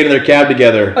they're going to take it in their cab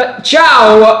together.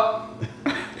 Ciao.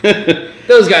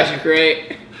 Those guys are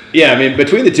great. Yeah, I mean,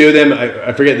 between the two of them,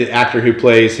 I forget the actor who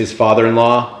plays his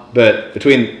father-in-law, but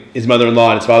between his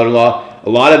mother-in-law and his father-in-law, a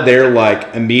lot of their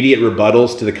immediate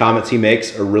rebuttals to the comments he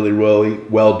makes are really, really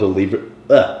well delivered.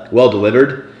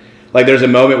 There's a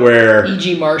moment where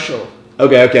E.G. Marshall.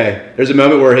 Okay. There's a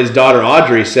moment where his daughter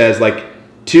Audrey says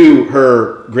to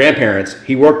her grandparents,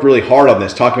 he worked really hard on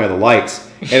this, talking about the lights,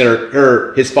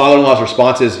 and his father-in-law's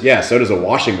response is, yeah, so does a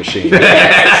washing machine.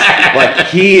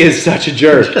 He is such a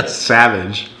jerk.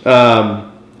 Savage.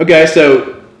 Okay,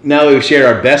 so now that we've shared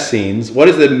our best scenes, what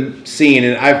is the scene,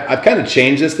 and I've kind of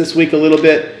changed this week a little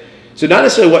bit, so not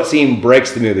necessarily what scene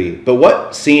breaks the movie, but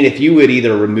what scene, if you would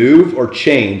either remove or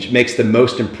change, makes the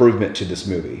most improvement to this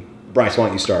movie? Bryce, why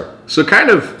don't you start? So kind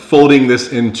of folding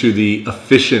this into the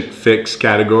efficient fix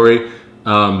category,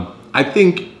 I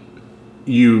think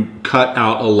you cut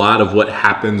out a lot of what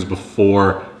happens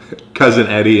before Cousin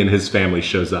Eddie and his family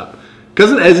shows up.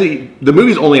 Cousin Eddie, the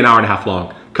movie's only an hour and a half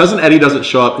long. Cousin Eddie doesn't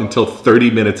show up until 30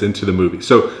 minutes into the movie.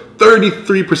 So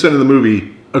 33% of the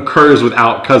movie occurs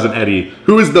without Cousin Eddie,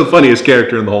 who is the funniest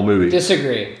character in the whole movie.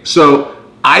 Disagree. So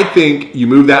I think you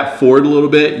move that forward a little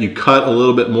bit. You cut a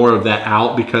little bit more of that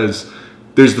out because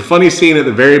there's the funny scene at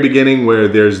the very beginning where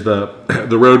there's the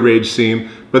road rage scene.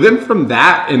 But then from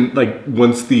that, and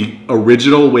once the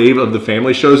original wave of the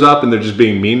family shows up and they're just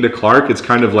being mean to Clark, it's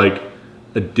kind of like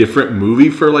a different movie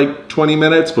for 20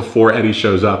 minutes before Eddie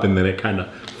shows up, and then it kind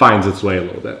of finds its way a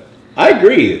little bit. I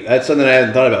agree. That's something I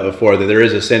hadn't thought about before, that there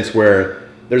is a sense where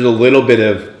there's a little bit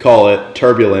of, call it,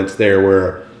 turbulence there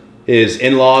where his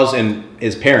in-laws and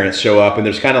his parents show up, and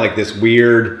there's kind of this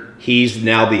weird, he's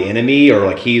now the enemy,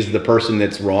 or he's the person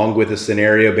that's wrong with the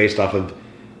scenario based off of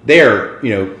their,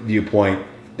 viewpoint,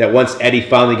 that once Eddie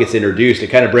finally gets introduced, it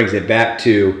kind of brings it back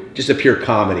to just a pure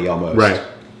comedy almost. Right.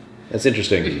 That's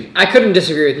interesting. I couldn't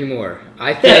disagree with you more.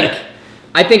 I think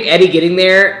Eddie getting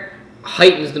there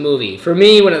heightens the movie. For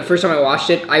me, when the first time I watched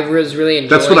it, I was really enjoying.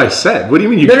 That's what I said. What do you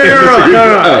mean you No. can't?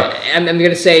 No. I'm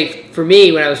going to say, for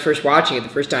me, when I was first watching it the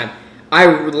first time, I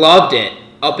loved it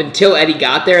up until Eddie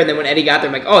got there, and then when Eddie got there,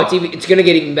 I'm like, oh, it's going to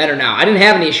get even better now. I didn't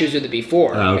have any issues with it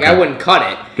before. Okay. Like, I wouldn't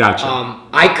cut it. Gotcha.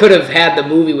 I could have had the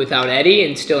movie without Eddie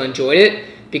and still enjoyed it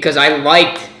because I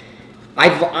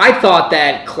thought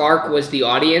that Clark was the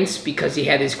audience because he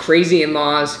had his crazy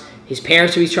in-laws, his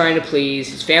parents who he's trying to please,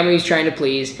 his family he's trying to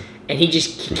please, and he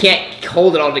can't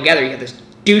hold it all together. You got this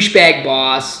douchebag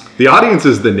boss. The audience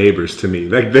is the neighbors to me.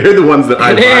 Like they're the ones that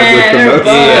I vibe with the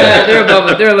most. They're above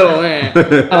it. They're a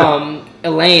little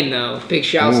Elaine, though. Big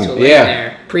shouts to Elaine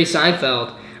there.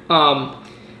 Pre-Seinfeld.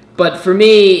 But for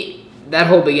me, that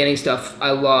whole beginning stuff,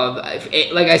 I love.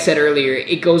 Like I said earlier,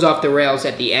 it goes off the rails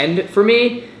at the end for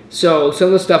me. So some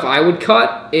of the stuff I would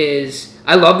cut is,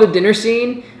 I love the dinner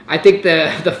scene. I think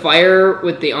the fire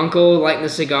with the uncle lighting the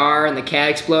cigar and the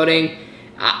cat exploding,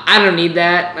 I don't need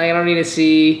that. I don't need to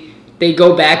see. They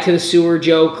go back to the sewer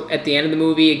joke at the end of the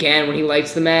movie again when he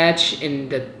lights the match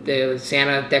and the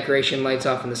Santa decoration lights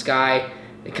off in the sky.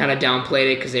 They kind of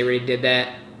downplayed it because they already did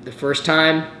that the first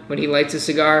time when he lights a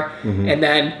cigar. Mm-hmm. And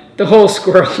then the whole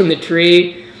squirrel in the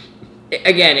tree.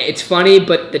 Again, it's funny,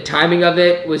 but the timing of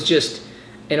it was just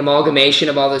an amalgamation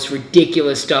of all this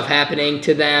ridiculous stuff happening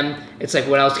to them. It's like,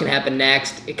 what else can happen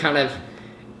next?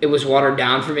 It was watered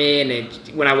down for me, and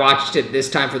when I watched it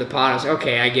this time for the pod, I was like,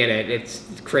 okay, I get it. It's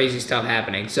crazy stuff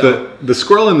happening. So the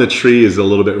squirrel in the tree is a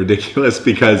little bit ridiculous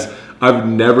because I've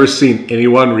never seen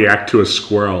anyone react to a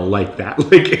squirrel like that.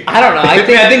 Like I don't know. I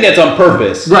think that's on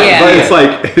purpose. Right, yeah, but it's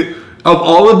like of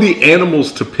all of the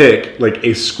animals to pick, like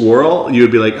a squirrel, you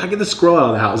would be like, I get the squirrel out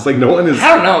of the house. Like no one is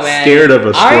I don't know, man. scared of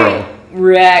a squirrel.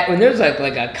 React when there's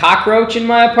like a cockroach in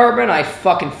my apartment, I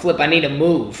fucking flip. I need to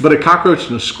move. But a cockroach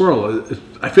and a squirrel,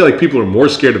 I feel like people are more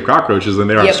scared of cockroaches than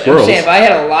they are of squirrels. I'm saying, if I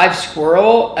had a live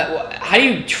squirrel, how do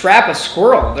you trap a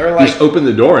squirrel? They're like, you just open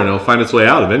the door and it'll find its way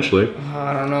out eventually.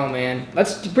 I don't know, man.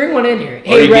 Let's bring one in here.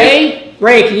 Hey,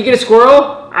 Ray, can you get a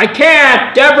squirrel? I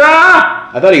can't, Deborah.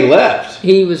 I thought he left.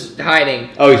 He was hiding.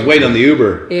 Oh, he's waiting on the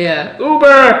Uber. Yeah,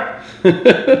 Uber.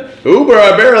 Uber,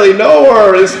 I barely know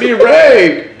her. It's me,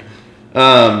 Ray.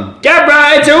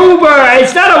 Deborah, it's Uber.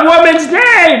 It's not a woman's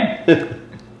name.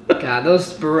 God,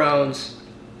 those Barones.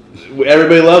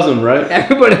 Everybody loves them, right?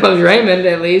 Everybody loves Raymond,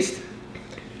 at least.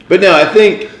 But no, I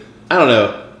don't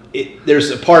know.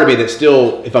 There's a part of me that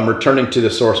still, if I'm returning to the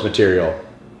source material,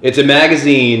 it's a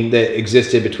magazine that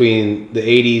existed between the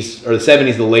 80s or the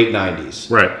 70s and the late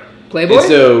 90s. Right. Playboy? And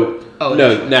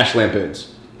so, National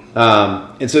Lampoons.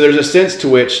 And so there's a sense to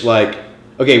which, like,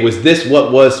 okay, was this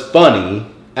what was funny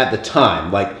at the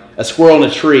time? Like, a squirrel in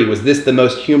a tree, was this the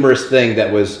most humorous thing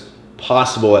that was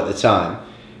possible at the time?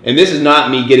 And this is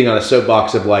not me getting on a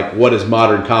soapbox of, like, what does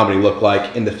modern comedy look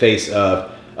like in the face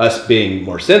of us being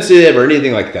more sensitive or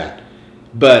anything like that.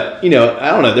 But, I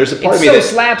don't know, there's a part of me that's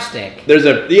slapstick.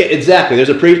 Exactly. There's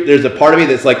a part of me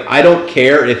that's like, I don't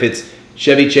care if it's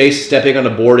Chevy Chase stepping on a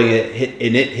board and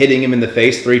it hitting him in the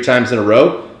face 3 times in a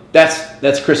row.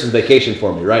 That's Christmas Vacation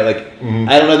for me, right? Like,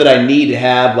 I don't know that I need to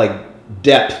have, like,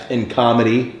 depth in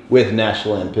comedy with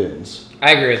National Lampoons.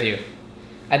 I agree with you.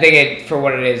 I think for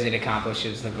what it is, it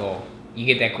accomplishes the goal. You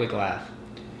get that quick laugh.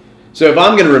 So if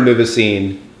I'm going to remove a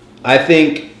scene, I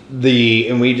think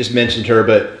and we just mentioned her,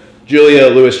 but Julia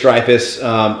Louis-Dreyfus,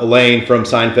 Elaine from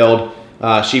Seinfeld,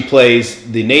 she plays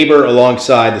the neighbor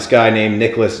alongside this guy named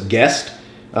Nicholas Guest,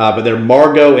 but they're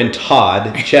Margot and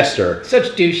Todd Chester.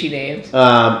 Such douchey names.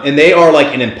 And they are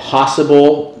like an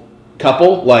impossible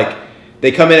couple. Like,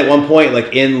 they come in at one point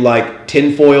like in like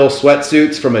tinfoil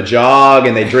sweatsuits from a jog,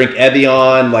 and they drink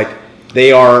Evian. Like,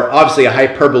 they are obviously a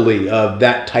hyperbole of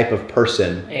that type of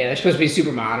person. Yeah, they're supposed to be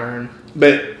super modern.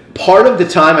 But part of the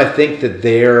time, I think that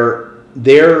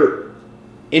their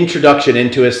introduction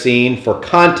into a scene for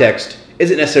context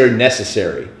isn't necessarily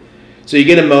necessary. So you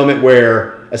get a moment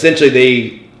where essentially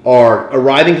they are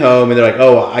arriving home and they're like,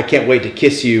 oh, I can't wait to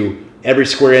kiss you every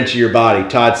square inch of your body.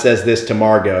 Todd says this to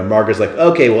Margot, and Margot's like,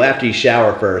 okay, well, after you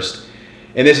shower first.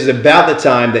 And this is about the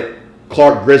time that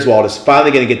Clark Griswold is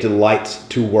finally going to get the lights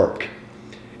to work.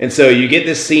 And so you get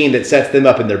this scene that sets them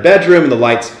up in their bedroom, and the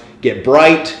lights get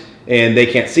bright, and they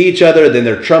can't see each other. Then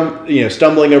they're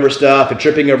stumbling over stuff and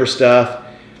tripping over stuff.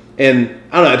 And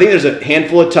I don't know, I think there's a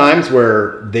handful of times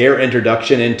where their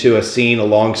introduction into a scene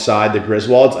alongside the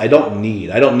Griswolds, I don't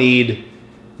need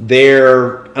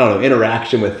their,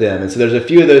 interaction with them. And so there's a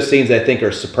few of those scenes that I think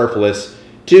are superfluous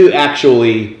to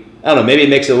actually, maybe it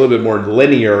makes it a little bit more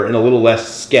linear and a little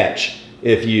less sketch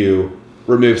if you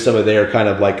remove some of their kind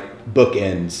of like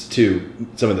bookends to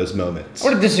some of those moments. I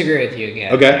want to disagree with you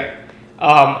again. Okay.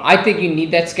 I think you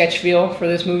need that sketch feel for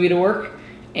this movie to work,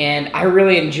 and I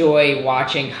really enjoy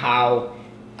watching how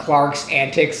Clark's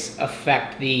antics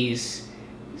affect these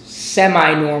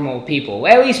semi-normal people,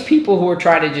 at least people who are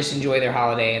trying to just enjoy their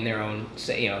holiday in their own,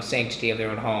 sanctity of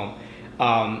their own home.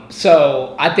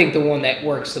 So I think the one that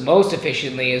works the most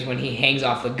efficiently is when he hangs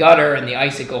off the gutter and the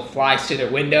icicle flies through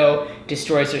their window,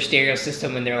 destroys their stereo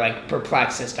system, and they're like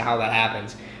perplexed as to how that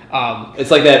happens.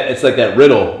 It's like that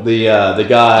riddle. The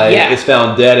guy is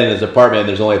found dead in his apartment and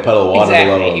there's only a puddle of water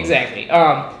below him. Exactly.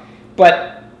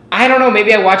 But I don't know,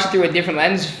 maybe I watch it through a different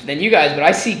lens than you guys, but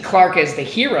I see Clark as the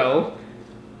hero.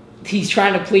 He's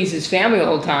trying to please his family the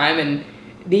whole time, and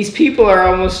these people are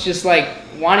almost just like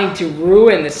wanting to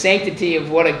ruin the sanctity of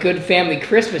what a good family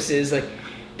Christmas is. Like,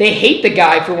 they hate the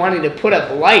guy for wanting to put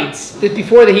up lights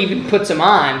before he even puts them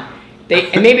on.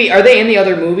 And maybe, are they in the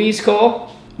other movies, Cole?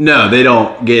 No, they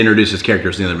don't get introduced as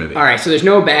characters in the other movie. All right, so there's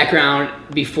no background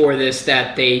before this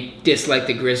that they dislike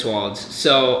the Griswolds.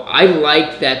 So I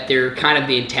like that they're kind of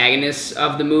the antagonists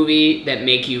of the movie that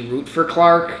make you root for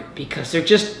Clark, because they're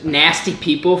just nasty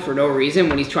people for no reason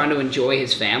when he's trying to enjoy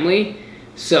his family.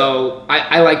 So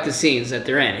I like the scenes that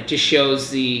they're in. It just shows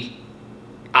the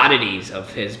oddities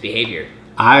of his behavior.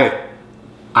 I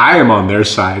am on their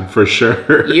side for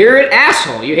sure. You're an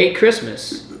asshole. You hate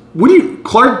Christmas.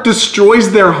 Clark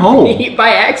destroys their home. By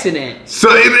accident.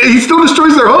 So he still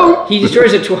destroys their home? He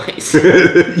destroys it twice.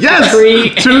 Yes,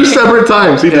 2 separate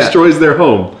times he destroys their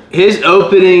home. His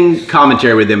opening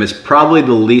commentary with them is probably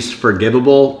the least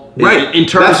forgivable, right? In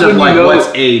terms of like what's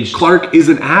aged. Clark is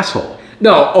an asshole.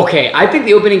 No, okay. I think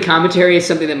the opening commentary is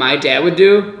something that my dad would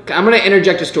do. I'm going to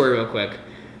interject a story real quick.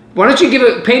 Why don't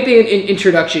you paint the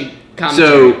introduction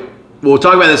commentary? So we'll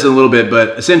talk about this in a little bit,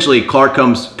 but essentially Clark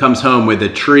comes home with a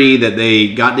tree that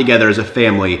they got together as a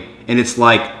family, and it's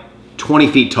like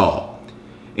 20 feet tall.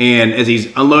 And as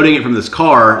he's unloading it from this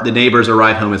car, the neighbors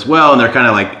arrive home as well, and they're kind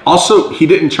of like... Also, he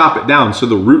didn't chop it down, so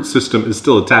the root system is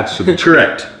still attached to the tree.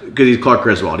 Correct, because he's Clark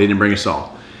Griswold. He didn't bring a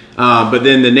saw. But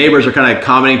then the neighbors are kind of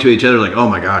commenting to each other like, oh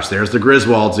my gosh, there's the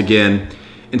Griswolds again.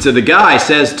 And so the guy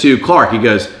says to Clark, he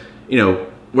goes,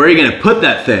 where are you going to put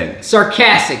that thing?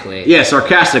 Sarcastically. Yeah,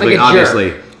 sarcastically, like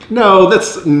obviously. Jerk. No,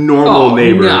 that's normal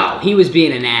neighbor. No, he was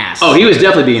being an ass. Oh, he was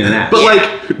definitely being an ass. But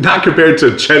like, not compared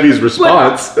to Chevy's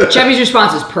response. Chevy's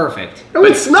response is perfect. No,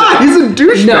 it's not. He's a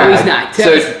douchebag. No, he's not.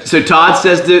 So Todd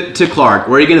says to Clark,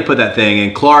 where are you going to put that thing?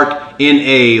 And Clark, in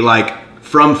a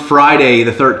from Friday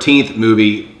the 13th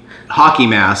movie hockey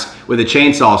mask with a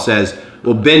chainsaw, says,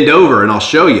 well, bend over and I'll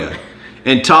show you.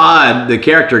 And Todd, the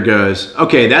character, goes,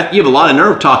 okay, you have a lot of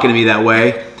nerve talking to me that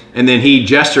way. And then he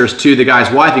gestures to the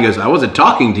guy's wife. He goes, I wasn't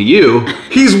talking to you.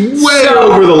 He's way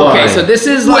over the line. Okay, so this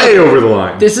is way over the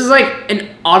line. This is like an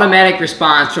automatic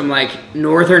response from like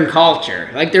Northern culture.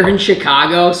 Like they're in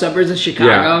Chicago, suburbs of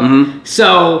Chicago. Yeah. Mm-hmm.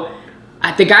 So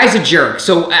the guy's a jerk.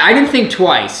 So I didn't think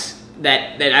twice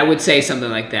that I would say something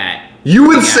like that. You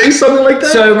would say something like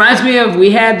that? So it reminds me of,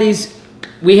 we had,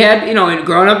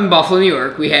 growing up in Buffalo, New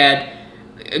York, we had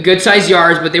good sized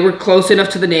yards, but they were close enough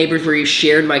to the neighbors where you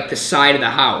shared like the side of the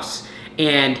house.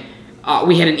 And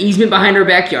we had an easement behind our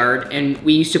backyard, and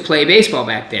we used to play baseball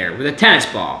back there with a tennis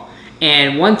ball.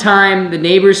 And one time the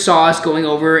neighbors saw us going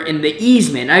over in the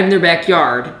easement, not even their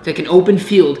backyard, like an open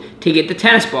field, to get the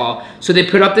tennis ball. So they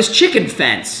put up this chicken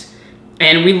fence.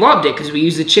 And we loved it because we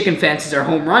used the chicken fence as our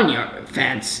home run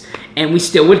fence. And we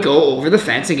still would go over the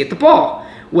fence and get the ball.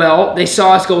 Well, they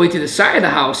saw us going to the side of the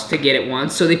house to get it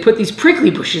once, so they put these prickly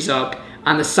bushes up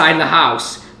on the side of the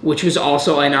house, which was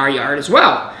also in our yard as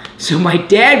well. So my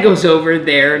dad goes over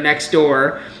there next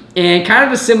door, and kind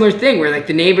of a similar thing where like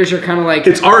the neighbors are kind of like...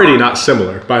 It's already not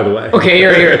similar, by the way. Okay,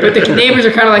 here. But the neighbors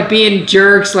are kind of like being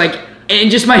jerks,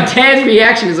 and just my dad's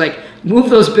reaction is like, move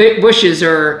those bushes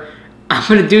or I'm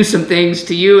going to do some things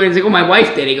to you. And he's like, oh, my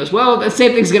wife did. He goes, well, the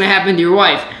same thing's going to happen to your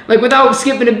wife. Like, without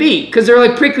skipping a beat. Because they're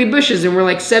like prickly bushes and we're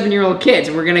like 7-year-old kids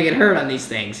and we're going to get hurt on these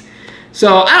things.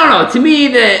 So, I don't know. To me,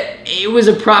 that it was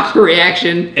a proper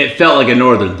reaction. It felt like a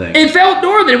northern thing. It felt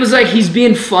northern. It was like he's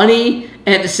being funny. And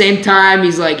at the same time,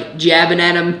 he's like jabbing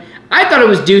at him. I thought it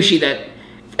was douchey that,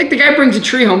 like, the guy brings a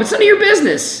tree home. It's none of your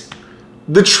business.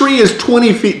 The tree is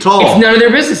 20 feet tall. It's none of their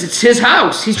business. It's his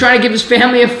house. He's trying to give his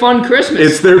family a fun Christmas.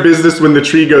 It's their business when the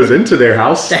tree goes into their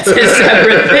house. That's a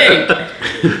separate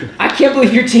thing. I can't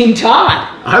believe you're Team Todd.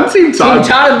 I'm Team Todd.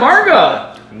 Team Todd and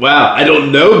Margot. Wow, I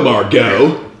don't know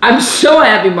Margot. I'm so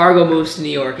happy Margot moves to New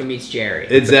York and meets Jerry.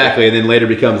 Exactly, and then later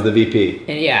becomes the VP.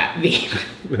 And yeah, Veep.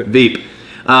 Veep.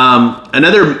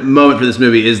 Another moment for this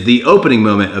movie is the opening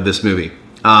moment of this movie.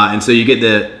 And so you get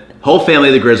the whole family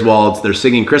of the Griswolds. They're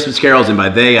singing Christmas carols, and by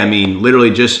they, I mean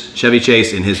literally just Chevy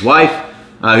Chase and his wife.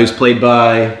 who's played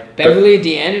by Beverly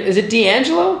D'Angelo. Is it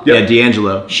D'Angelo? Yeah,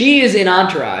 D'Angelo. She is in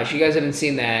Entourage. You guys haven't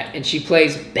seen that. And she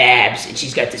plays Babs, and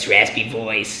she's got this raspy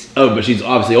voice. Oh, but she's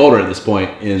obviously older at this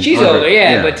point. She's older,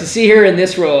 yeah. But to see her in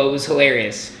this role, it was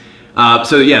hilarious.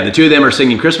 The two of them are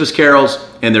singing Christmas carols,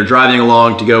 and they're driving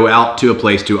along to go out to a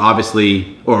place to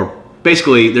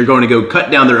basically, they're going to go cut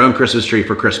down their own Christmas tree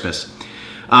for Christmas.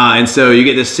 And so you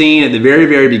get this scene at the very,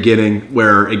 very beginning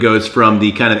where it goes from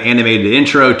the kind of animated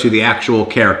intro to the actual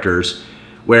characters,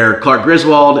 where Clark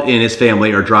Griswold and his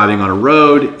family are driving on a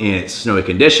road and it's snowy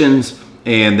conditions,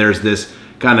 and there's this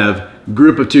kind of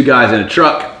group of two guys in a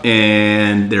truck,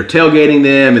 and they're tailgating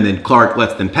them, and then Clark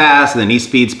lets them pass, and then he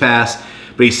speeds past.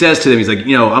 But he says to them, he's like,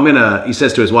 he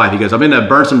says to his wife, he goes, I'm going to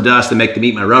burn some dust and make them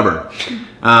eat my rubber.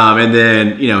 And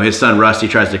then, his son Rusty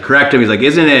tries to correct him. He's like,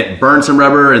 isn't it burn some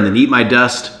rubber and then eat my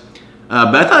dust?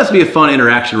 But I thought this would be a fun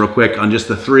interaction real quick on just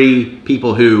the three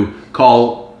people who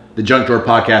call the Junk Drawer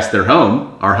Podcast their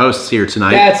home, our hosts here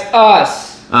tonight. That's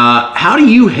us. How do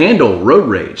you handle road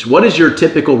rage? What is your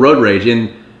typical road rage?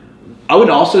 And I would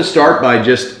also start by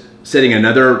just setting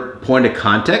another point of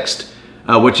context,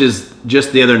 which is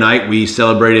just the other night we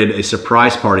celebrated a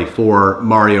surprise party for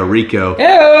Mario Rico.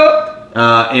 Hello.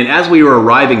 And as we were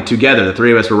arriving together, the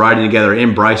three of us were riding together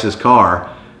in Bryce's car.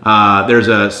 There's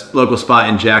a local spot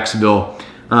in Jacksonville,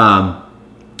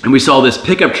 and we saw this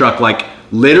pickup truck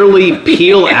literally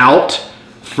peel out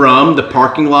from the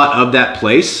parking lot of that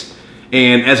place.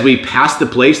 And as we passed the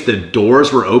place, the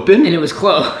doors were open. And it was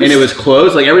closed.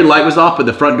 Every light was off, but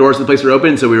the front doors of the place were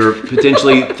open. So we were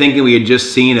potentially thinking we had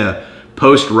just seen a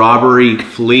post-robbery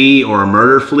flea or a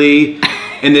murder flea.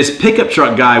 And this pickup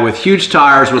truck guy with huge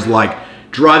tires was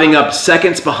driving up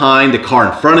seconds behind the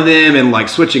car in front of them and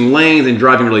switching lanes and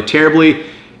driving really terribly.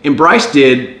 And Bryce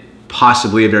did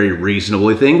possibly a very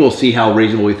reasonable thing. We'll see how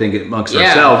reasonable we think it amongst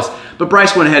ourselves. But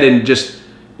Bryce went ahead and just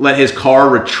let his car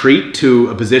retreat to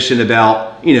a position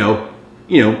about,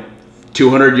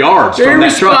 200 yards very from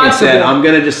that truck and said, responsible. I'm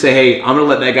going to just say, hey, I'm going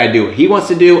to let that guy do what he wants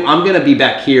to do. I'm going to be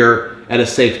back here at a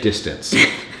safe distance.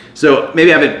 So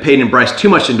maybe I haven't painted Bryce too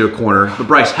much into a corner, but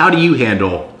Bryce, how do you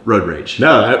handle road rage?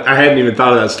 No, I hadn't even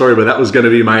thought of that story, but that was going to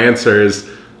be my answer. Is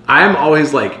I'm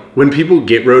always when people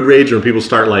get road rage, when people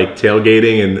start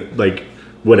tailgating and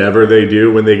whatever they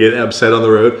do when they get upset on the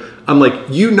road, I'm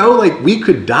we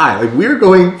could die. We're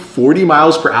going 40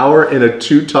 miles per hour in a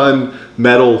 2-ton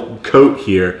metal coat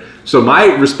here. So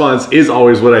my response is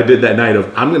always what I did that night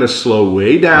of, I'm going to slow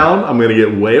way down. I'm going to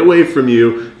get way away from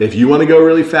you. If you want to go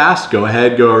really fast, go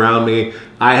ahead, go around me.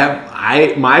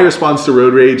 My response to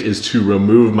road rage is to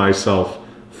remove myself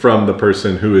from the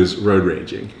person who is road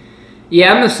raging.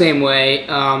 Yeah, I'm the same way.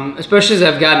 Especially as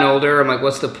I've gotten older, I'm like,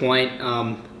 what's the point?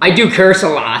 I do curse a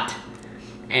lot,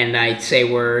 and I say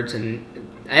words, and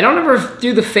I don't ever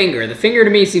do the finger. The finger to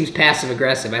me seems passive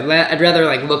aggressive. I'd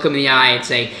rather look them in the eye and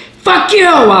say, fuck you,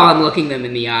 while I'm looking them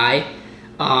in the eye.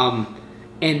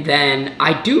 And then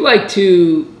I do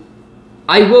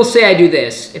I will say I do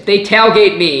this. If they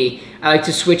tailgate me, I like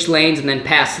to switch lanes and then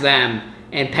pass them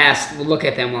and look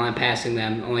at them while I'm passing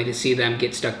them, only to see them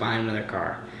get stuck behind another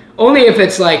car. Only if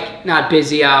it's not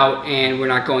busy out and we're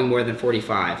not going more than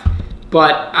 45.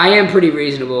 But I am pretty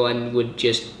reasonable and would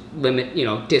just limit,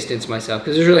 distance myself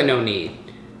because there's really no need.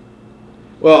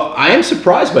 Well, I am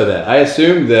surprised by that. I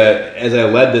assumed that as I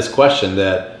led this question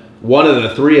that one of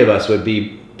the three of us would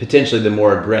be potentially the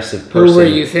more aggressive person. Who were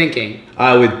you thinking?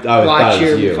 I would thought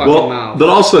it was you. Fucking mouth. But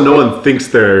also no one thinks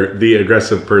they're the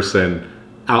aggressive person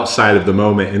outside of the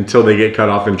moment until they get cut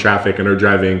off in traffic and are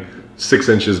driving 6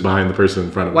 inches behind the person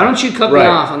in front of them. Why don't you cut me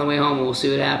off on the way home and we'll see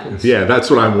what happens? Yeah,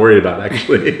 that's what I'm worried about,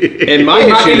 actually. And my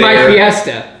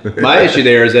Fiesta. My issue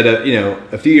there is that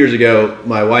a few years ago,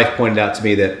 my wife pointed out to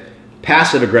me that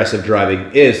passive aggressive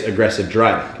driving is aggressive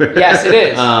driving. Yes, it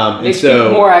is. Makes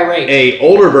people more irate. A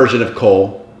older version of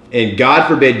Cole, and God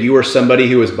forbid you were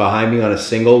somebody who was behind me on a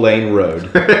single lane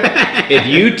road. If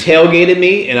you tailgated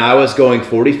me and I was going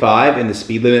 45 and the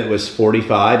speed limit was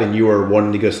 45 and you were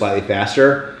wanting to go slightly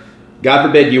faster, God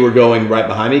forbid you were going right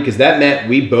behind me, because that meant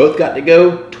we both got to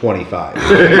go 25.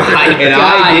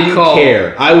 I didn't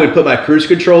care. I would put my cruise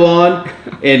control on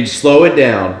and slow it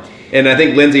down. And I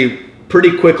think Lindsay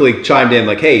pretty quickly chimed in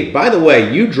hey, by the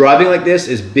way, you driving like this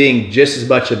is being just as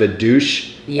much of a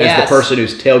douche as the person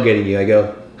who's tailgating you. I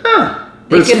go,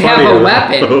 They could have a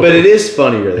weapon. But it is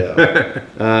funnier,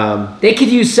 though. They could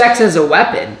use sex as a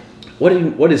weapon.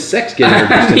 What is sex getting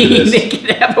introduced into this? They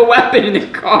could have a weapon in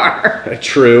their car.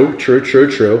 True.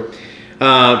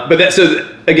 But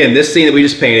again, this scene that we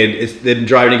just painted is them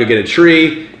driving to go get a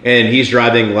tree, and he's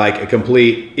driving like a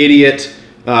complete idiot.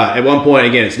 At one point,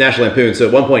 again, it's National Lampoon, so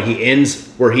at one point he ends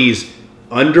where he's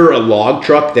under a log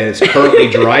truck that is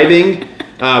currently driving,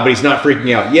 but he's not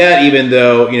freaking out yet, even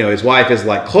though, his wife is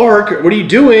like, Clark, what are you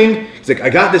doing? He's like, I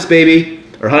got this, baby,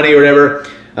 or honey, or whatever.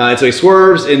 And so he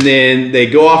swerves, and then they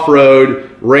go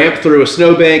off-road, ramp through a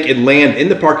snowbank, and land in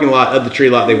the parking lot of the tree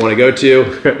lot they want to go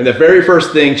to. And the very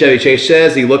first thing Chevy Chase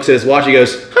says, he looks at his watch, he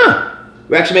goes,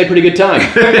 we actually made pretty good time.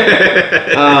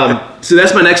 So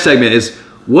that's my next segment is,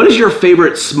 what is your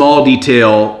favorite small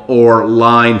detail or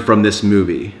line from this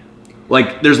movie?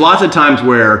 Like, there's lots of times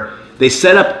where they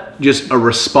set up just a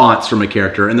response from a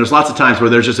character, and there's lots of times where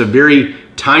there's just a very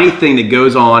tiny thing that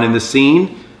goes on in the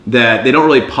scene that they don't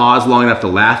really pause long enough to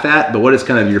laugh at. But what is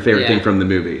kind of your favorite thing from the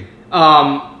movie?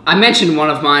 I mentioned one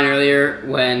of mine earlier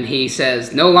when he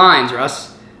says, no lines,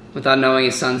 Russ, without knowing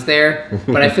his son's there.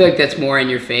 But I feel like that's more in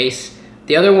your face.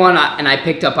 The other one, and I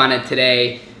picked up on it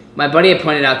today, my buddy had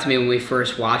pointed out to me when we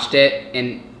first watched it,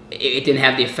 and it didn't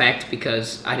have the effect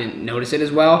because I didn't notice it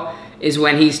as well, is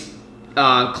when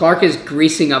Clark is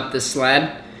greasing up the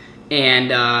sled,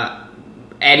 and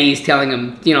Eddie's telling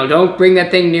him, don't bring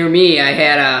that thing near me. I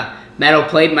had a metal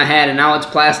plate in my head, and now it's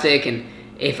plastic, and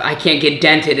if I can't get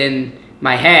dented in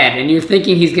my head, and you're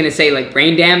thinking he's going to say, like,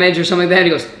 brain damage or something like that, he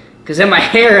goes, because then my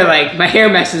hair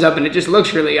messes up, and it just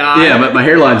looks really odd. Yeah, my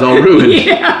hairline's all ruined.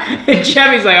 Yeah, and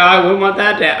Chevy's like, I wouldn't want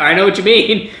that to, I know what you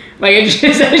mean. Like,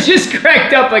 it's just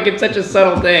cracked up like it's such a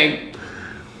subtle thing.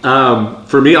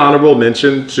 For me, honorable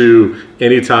mention to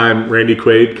anytime Randy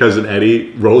Quaid, cousin Eddie,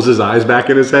 rolls his eyes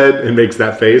back in his head and makes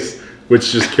that face,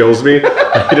 which just kills me.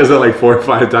 He does that like 4 or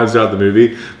 5 times throughout the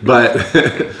movie.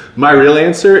 But my real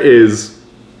answer is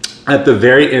at the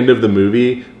very end of the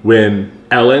movie when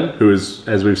Ellen, who is,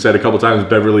 as we've said a couple times,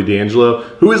 Beverly D'Angelo,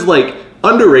 who is like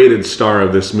underrated star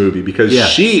of this movie because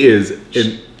she is,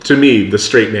 to me, the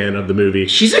straight man of the movie.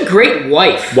 She's a great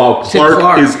wife. While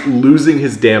Clark is losing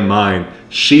his damn mind,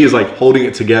 she is like holding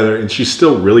it together, and she's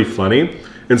still really funny.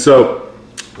 And so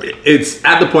it's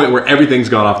at the point where everything's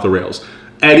gone off the rails.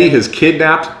 Eddie has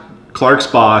kidnapped Clark's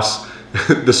boss.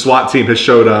 The SWAT team has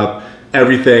showed up.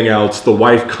 Everything else. The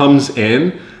wife comes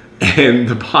in, and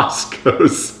the boss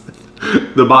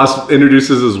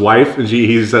introduces his wife, and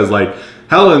he says like,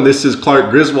 Helen, this is Clark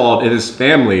Griswold and his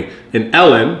family. And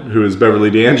Ellen, who is Beverly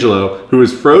D'Angelo, who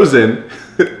is frozen,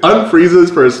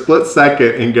 unfreezes for a split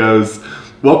second and goes,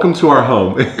 welcome to our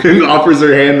home, and offers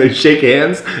her hand. They shake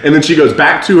hands, and then she goes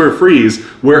back to her freeze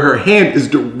where her hand is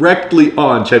directly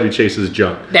on Chevy Chase's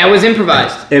junk. That was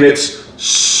improvised. And it's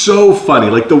so funny.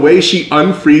 Like the way she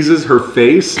unfreezes her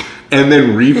face and then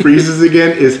refreezes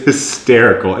again is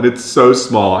hysterical, and it's so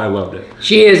small. I loved it.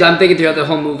 She is. I'm thinking throughout the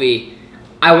whole movie,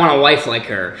 I want a wife like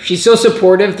her. She's so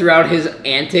supportive throughout his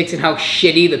antics and how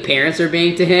shitty the parents are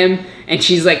being to him. And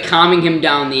she's like calming him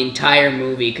down the entire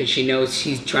movie because she knows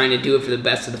he's trying to do it for the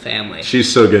best of the family.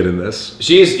 She's so good in this.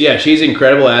 She's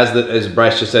incredible as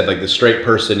Bryce just said, like the straight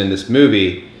person in this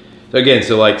movie. So again,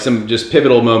 like some just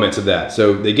pivotal moments of that.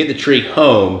 So they get the tree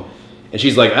home, and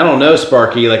she's like, I don't know,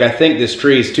 Sparky. Like, I think this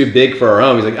tree is too big for our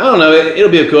home. He's like, I don't know.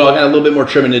 It'll be cool. I got a little bit more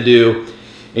trimming to do.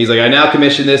 And he's like, I now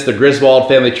commission this, the Griswold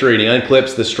family tree. And he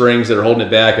unclips the strings that are holding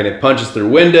it back, and it punches through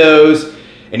windows.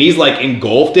 And he's like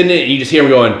engulfed in it, and you just hear him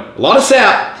going, a lot of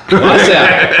sap.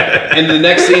 And the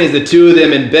next scene is the two of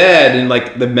them in bed, and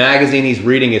like the magazine he's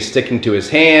reading is sticking to his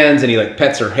hands, and he like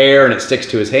pets her hair and it sticks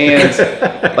to his hands.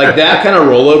 Like that kind of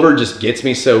rollover just gets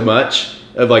me so much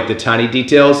of like the tiny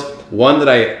details. One that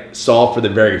I saw for the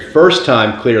very first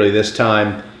time, clearly this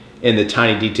time in the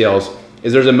tiny details,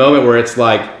 is there's a moment where it's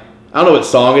like, I don't know what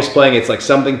song is playing. It's like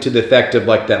something to the effect of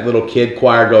like that little kid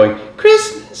choir going,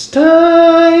 Christmas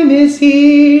time is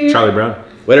here. Charlie Brown.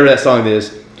 Whatever that song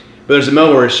is. But there's a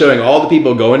moment where it's showing all the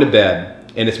people going to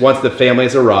bed, and it's once the family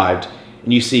has arrived,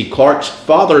 and you see Clark's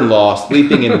father-in-law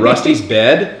sleeping in Rusty's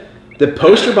bed. The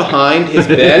poster behind his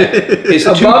bed is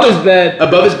above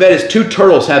his bed is 2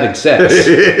 turtles having sex.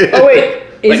 Oh wait,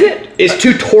 is it? It's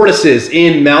 2 tortoises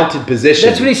in mounted position.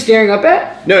 That's what he's staring up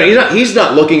at? No, he's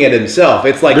not looking at himself.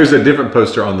 It's like there's a different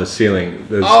poster on the ceiling.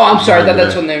 I'm sorry.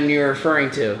 That's what you're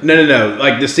referring to. No.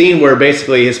 Like the scene where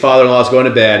basically his father-in-law is going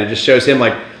to bed. It just shows him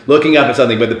like looking up at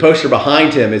something, but the poster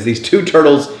behind him is these 2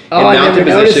 turtles in mounted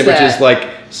position, which is like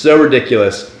so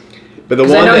ridiculous. But the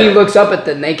one I know he looks up at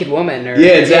the naked woman. Yeah,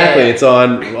 exactly. It's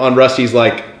on Rusty's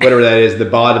like whatever that is, the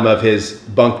bottom of his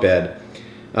bunk bed.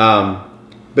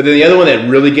 But then the other one that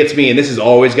really gets me, and this has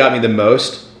always got me the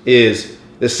most, is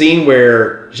the scene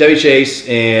where Chevy Chase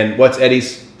and what's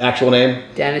Eddie's actual name?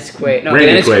 Dennis Quaid. No, Randy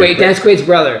Dennis Quaid. Dennis Quaid's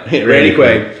brother. Randy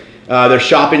Quaid. They're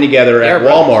shopping together at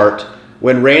Walmart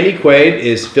when Randy Quaid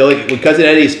is when Cousin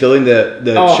Eddie is filling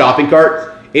the shopping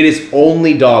cart, It is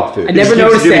only dog food. I never He keeps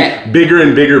noticed getting that. bigger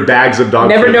and bigger bags of dog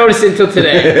Never food. noticed it until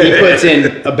today. He puts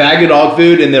in a bag of dog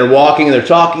food, and they're walking and they're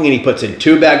talking, and he puts in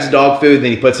 2 bags of dog food,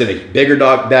 then he puts in a bigger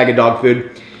bag of dog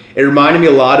food. It reminded me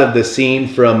a lot of the scene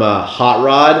from Hot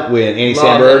Rod when Andy Love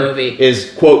that Samberg movie.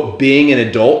 is, quote, being an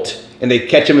adult, and they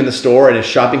catch him in the store, and his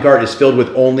shopping cart is filled with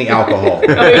only alcohol.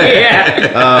 Oh,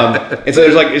 yeah. And so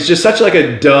there's like, it's just such like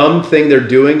a dumb thing they're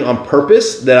doing on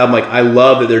purpose that I'm like, I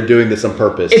love that they're doing this on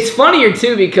purpose. It's funnier,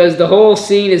 too, because the whole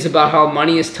scene is about how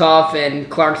money is tough and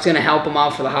Clark's going to help him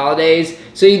out for the holidays.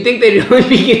 So you'd think they'd only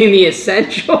be getting the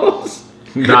essentials.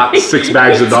 Not 6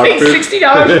 bags of dog It's food.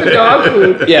 like $60 for dog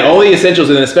food. Yeah, only essentials,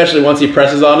 and then especially once he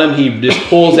presses on them, he just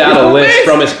pulls out a list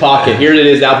from his pocket. Here it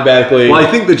is, alphabetically. Well, I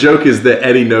think the joke is that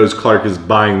Eddie knows Clark is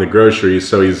buying the groceries,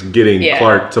 so he's getting Yeah.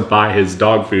 Clark to buy his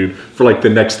dog food for like the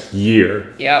next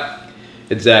year. Yep.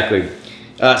 Exactly.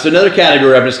 So another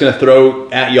category I'm just going to throw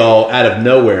at y'all out of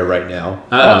nowhere right now.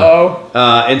 Uh-oh.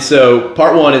 And so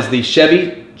part 1 is the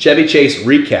Chevy Chase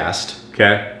recast.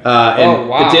 Okay. And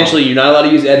wow. potentially you're not allowed to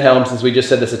use Ed Helms since we just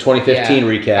said that's a 2015 Yeah.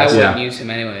 recast. I wouldn't Yeah. use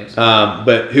him anyways.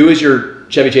 But who is your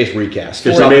Chevy Chase recast?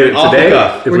 If Just we made it off the today,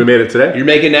 cuff. if we made it today, You're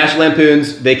making National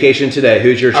Lampoon's Vacation today.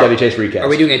 Who's your Chevy Chase recast? Are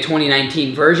we doing a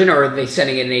 2019 version or are they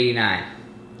setting it in 89?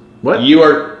 what?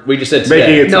 We just said today.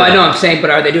 Making it No, I today. know I'm saying,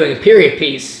 but are they doing a period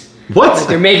piece? What? Like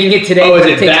they're making it today, Oh, is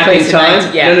but it takes back place in time?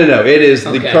 19 Yeah. No. It is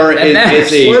the Okay. current. Then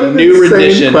It's that's- What a an new insane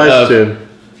rendition of question.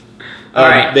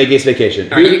 Vegas Vacation.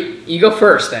 All right, you go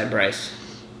first then, Bryce.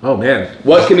 Oh man.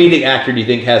 What comedic actor do you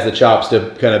think has the chops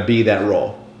to kind of be that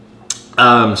role?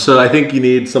 So I think you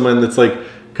need someone that's like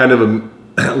kind of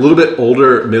a little bit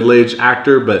older, middle-aged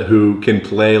actor, but who can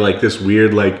play like this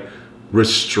weird, like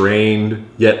restrained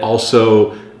yet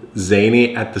also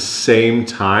zany at the same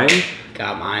time.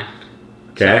 Got mine.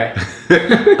 Okay.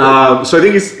 So I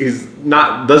think he's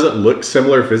not doesn't look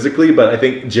similar physically, but I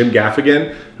think Jim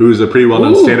Gaffigan, who's a pretty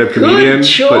well-known Ooh, stand-up good comedian, but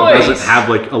choice. doesn't have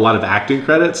like a lot of acting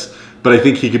credits. But I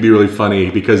think he could be really funny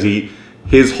because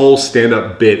his whole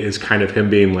stand-up bit is kind of him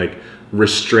being like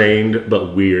restrained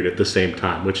but weird at the same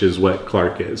time, which is what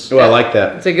Clark is. Oh, I like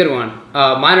that. That's a good one.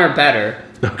 Mine are better.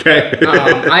 Okay.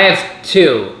 I have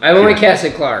 2. I've only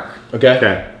casted Clark. Okay.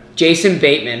 Okay. Jason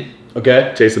Bateman,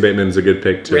 Okay. Jason Bateman's a good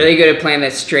pick too. really good at playing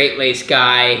that straight-laced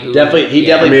guy. Who, Definitely, he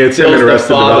yeah. definitely I mean, it's him fills in the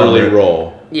Arrested fatherly Development.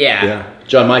 role. Yeah. Yeah.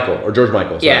 John Michael or George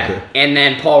Michael. Sorry. Yeah. And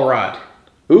then Paul Rudd.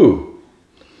 Ooh.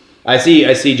 I see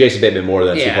Jason Bateman more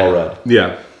than I see Yeah. Paul Rudd.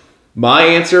 Yeah. My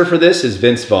answer for this is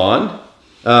Vince Vaughn.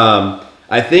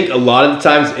 I think a lot of the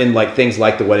times in like things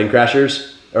like The Wedding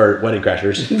Crashers or Wedding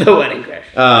Crashers, The Wedding Crash.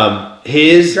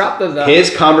 Drop those out.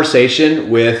 his conversation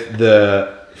with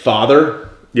the father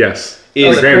Yes.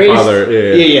 Is- the grandfather.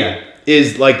 Yeah.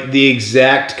 is like the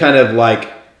exact kind of like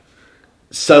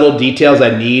subtle details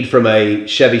I need from a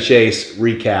Chevy Chase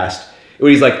recast.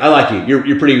 When he's like, I like you.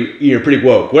 You're pretty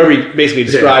woke. Whatever he basically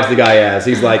describes the guy as.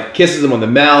 He's like kisses him on the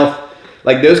mouth.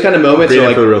 Like those kind of moments Great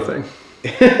are for the like real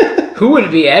thing. Who would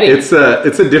it be, Eddie? It's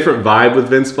a different vibe with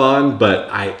Vince Vaughn, but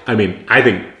I mean I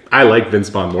think I like Vince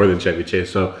Vaughn more than Chevy Chase,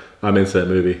 so I'm into that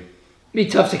movie. It'd be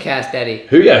tough to cast Eddie.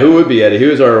 who would be Eddie? Who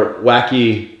is our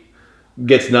wacky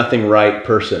gets nothing right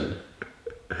person?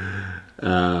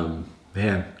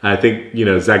 Man, I think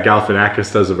Zach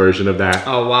Galifianakis does a version of that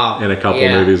Oh, wow. in a couple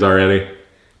Yeah. movies already.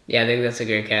 Yeah, I think that's a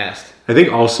great cast. I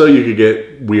think also you could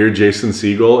get weird Jason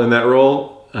Segel in that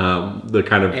role, the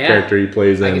kind of Yeah. character he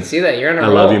plays in. I can see that. You're in a I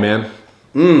roll. love you, man.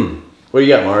 What do you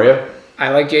got, Mario? I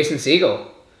like Jason Segel.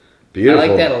 Beautiful. I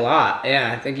like that a lot.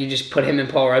 Yeah, I think you just put him and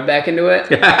Paul Rudd back into it.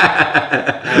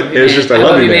 It's just I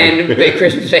love you, man. Big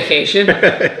Christmas Vacation.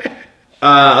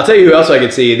 I'll tell you who else I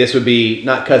could see. This would be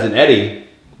not cousin Eddie,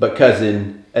 but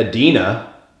cousin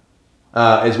Adina.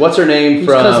 Is what's her name Who's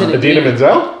from? cousin Adina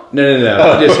Menzel?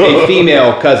 No. Just a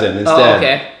female cousin instead. Oh,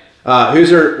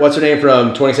 okay. What's her name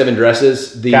from 27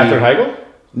 Dresses? The Katherine Heigl?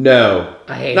 No.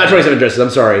 I hate Not her. 27 Dresses, I'm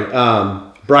sorry.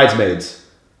 Bridesmaids.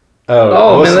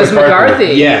 Oh, Melissa McCarthy.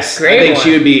 Yes. Great I think one.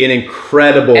 she would be an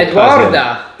incredible cousin.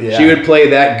 Eduarda. Yeah. She would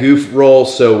play that goof role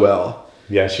so well.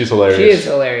 Yeah, she's hilarious. She is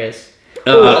hilarious.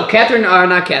 Not Catherine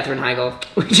Heigl.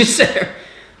 We just said her.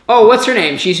 Oh, what's her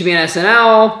name? She used to be on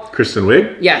SNL. Kristen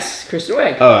Wiig? Yes, Kristen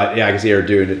Wiig. Oh, yeah, I can see her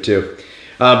doing it too.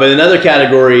 But another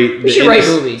category. We should write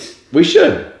movies. We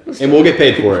should. And we'll get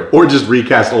paid for it. Or just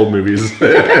recast old movies.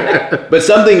 But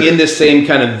something in this same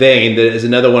kind of vein that is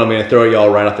another one I'm going to throw at y'all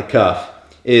right off the cuff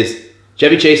is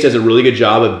Chevy Chase does a really good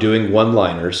job of doing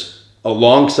one-liners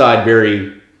alongside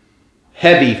very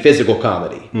heavy physical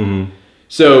comedy. Mm-hmm.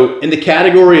 So in the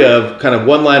category of kind of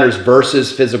one-liners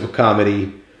versus physical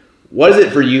comedy, what is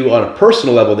it for you on a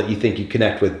personal level that you think you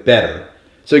connect with better?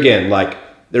 So again, like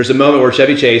there's a moment where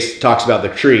Chevy Chase talks about the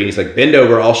tree, and he's like, bend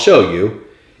over, I'll show you.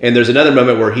 And there's another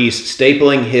moment where he's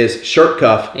stapling his shirt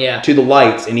cuff to the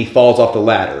lights, and he falls off the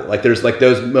ladder. Like, there's like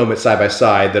those moments side by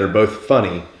side that are both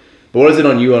funny. But what is it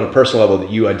on you on a personal level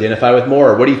that you identify with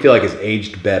more, or what do you feel like has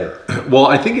aged better? Well,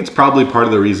 I think it's probably part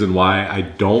of the reason why I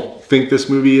don't think this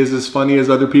movie is as funny as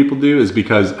other people do is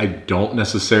because I don't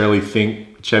necessarily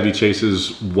think Chevy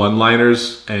Chase's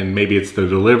one-liners, and maybe it's the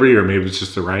delivery or maybe it's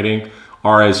just the writing,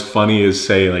 are as funny as,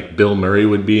 say, like Bill Murray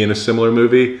would be in a similar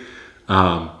movie.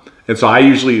 And so I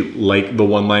usually like the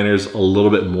one-liners a little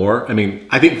bit more. I mean,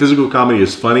 I think physical comedy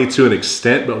is funny to an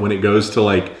extent, but when it goes to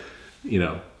like, you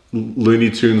know, Looney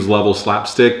Tunes level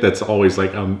slapstick, that's always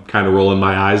like I'm kind of rolling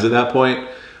my eyes at that point.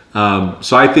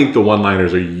 So I think the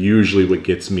one-liners are usually what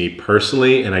gets me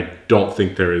personally, and I don't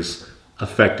think they're as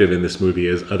effective in this movie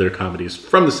as other comedies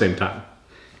from the same time.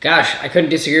 Gosh, I couldn't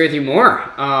disagree with you more.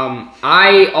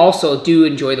 I also do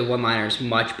enjoy the one-liners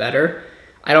much better.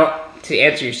 To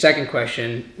answer your second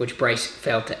question, which Bryce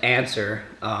failed to answer,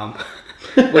 what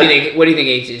do you think? What do you think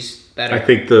ages better? I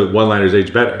think the one-liners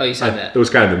age better. Oh, you said that. It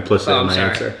was kind of implicit in my sorry.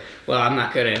 answer. Well, I'm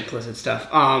not good at implicit stuff.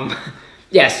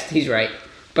 Yes, he's right.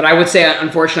 But I would say,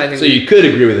 unfortunately, I think... So you could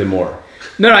agree with him more.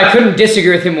 No, I couldn't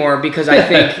disagree with him more because I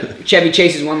think Chevy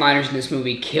Chase's one-liners in this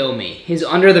movie kill me. His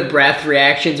under-the-breath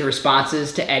reactions and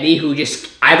responses to Eddie, who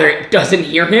just either doesn't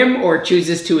hear him or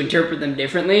chooses to interpret them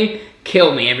differently,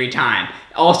 kill me every time.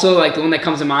 Also, like, the one that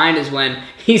comes to mind is when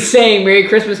he's saying Merry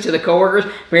Christmas to the coworkers.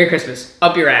 Merry Christmas.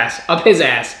 Up your ass. Up his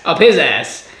ass. Up his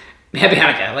ass. Happy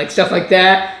Hanukkah. Like, stuff like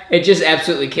that. It just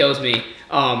absolutely kills me.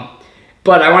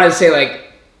 But I wanted to say,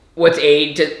 like, what's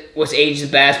aged the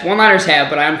best. One-liners have,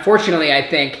 but unfortunately, I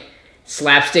think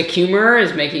slapstick humor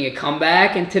is making a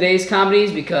comeback in today's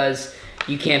comedies because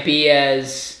you can't be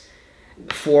as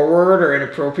forward or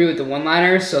inappropriate with the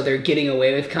one-liners, so they're getting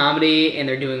away with comedy and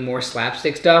they're doing more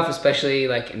slapstick stuff, especially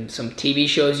like in some TV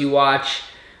shows you watch,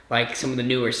 like some of the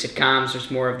newer sitcoms. There's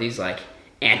more of these like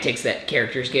antics that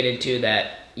characters get into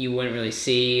that you wouldn't really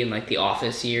see in like the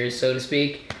Office years, so to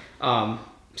speak.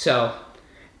 So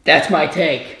that's my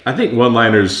take. I think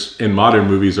one-liners in modern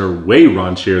movies are way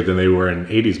raunchier than they were in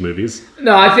 80s movies.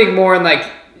 No, I think more in like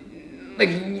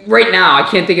right now, I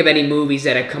can't think of any movies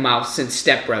that have come out since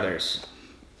Step Brothers.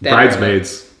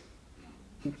 Bridesmaids.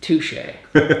 Touche.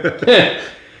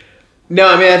 No,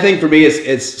 I mean, I think for me,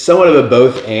 it's somewhat of a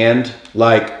both and.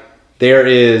 Like, there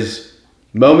is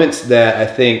moments that I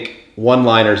think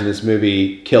one-liners in this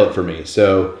movie kill it for me.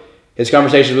 So his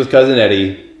conversations with Cousin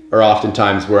Eddie are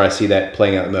oftentimes where I see that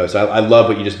playing out the most. I love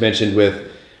what you just mentioned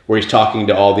with where he's talking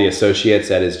to all the associates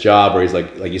at his job, where he's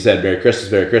like you said, Merry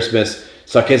Christmas,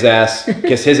 suck his ass,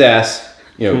 kiss his ass,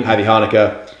 Happy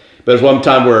Hanukkah. But there's one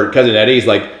time where Cousin Eddie's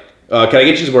like, can I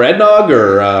get you some more eggnog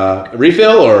or a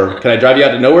refill, or can I drive you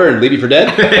out to nowhere and leave you for dead?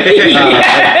 That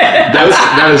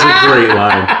is a great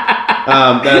line.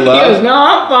 That I love. He goes, no,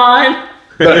 I'm fine.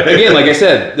 But again, like I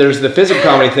said, there's the physical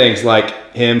comedy things like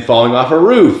him falling off a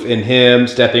roof and him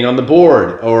stepping on the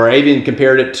board, or I even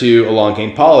compared it to Along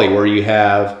Came Polly, where you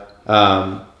have,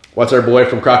 what's our boy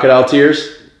from Crocodile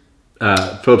Tears?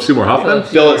 Philip Seymour Hoffman?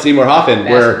 Philip Seymour Hoffman,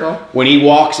 Basketball. where when he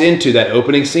walks into that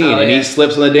opening scene he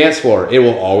slips on the dance floor, it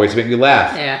will always make me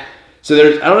laugh. Yeah. So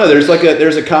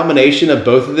there's a combination of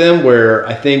both of them where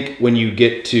I think when you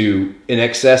get to in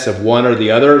excess of one or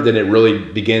the other, then it really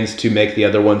begins to make the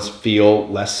other ones feel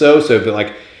less so. So if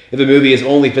a movie is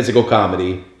only physical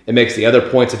comedy, it makes the other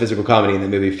points of physical comedy in the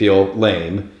movie feel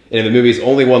lame. And if the movie is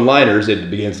only one-liners, it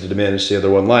begins to diminish the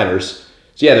other one-liners.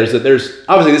 So yeah, there's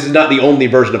obviously this is not the only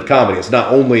version of comedy. It's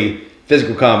not only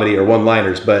physical comedy or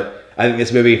one-liners, but I think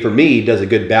this movie, for me, does a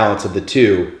good balance of the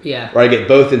two. Yeah. Where I get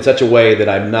both in such a way that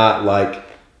I'm not like,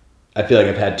 I feel like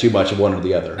I've had too much of one or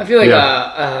the other. I feel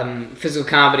like physical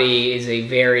comedy is a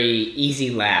very easy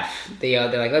laugh. They're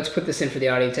like, let's put this in for the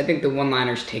audience. I think the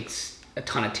one-liners takes a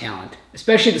ton of talent,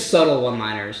 especially the subtle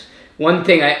one-liners. One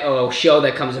thing, a show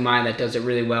that comes to mind that does it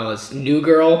really well is New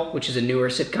Girl, which is a newer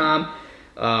sitcom.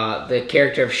 The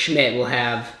character of Schmidt will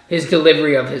have his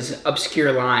delivery of his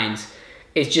obscure lines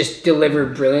is just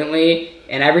delivered brilliantly,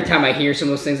 and every time I hear some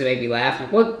of those things that make me laugh,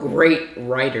 like, what great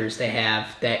writers they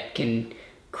have that can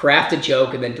craft a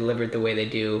joke and then deliver it the way they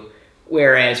do.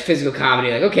 Whereas physical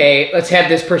comedy, like, okay, let's have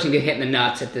this person get hit in the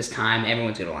nuts at this time,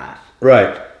 everyone's gonna laugh.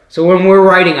 Right. So when we're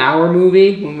writing our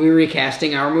movie, when we're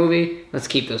recasting our movie, let's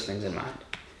keep those things in mind.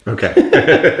 Okay.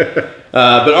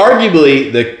 But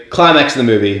arguably, the climax of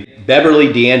the movie,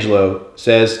 Beverly D'Angelo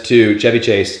says to Chevy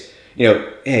Chase,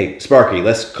 hey, Sparky,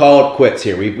 let's call it quits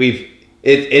here.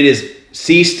 It has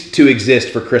ceased to exist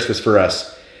for Christmas for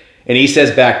us. And he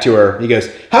says back to her, he goes,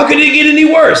 "How could it get any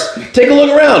worse? Take a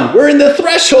look around. We're in the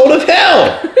threshold of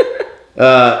hell."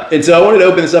 And so I wanted to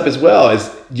open this up as well. Is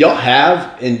y'all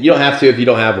have, and you don't have to if you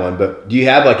don't have one, but do you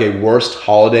have like a worst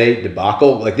holiday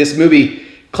debacle? Like this movie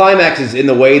climaxes in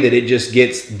the way that it just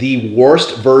gets the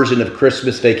worst version of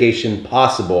Christmas Vacation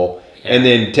possible, and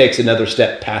then takes another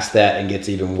step past that and gets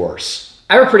even worse.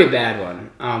 I have a pretty bad one.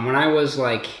 When I was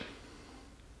like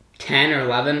 10 or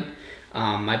 11,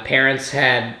 my parents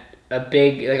had a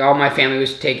big, like all my family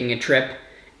was taking a trip,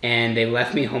 and they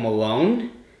left me home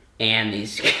alone, and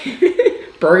these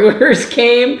burglars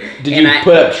came. Did you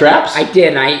put up traps? I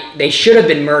did, and they should have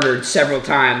been murdered several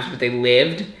times, but they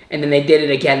lived, and then they did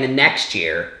it again the next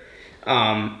year,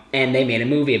 and they made a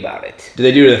movie about it. Did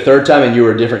they do it a third time and you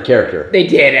were a different character? They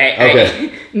did.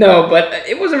 Okay. No, but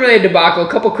it wasn't really a debacle.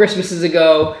 A couple Christmases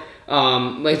ago,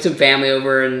 like some family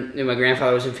over, and my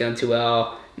grandfather wasn't feeling too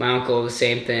well. My uncle, the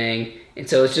same thing. And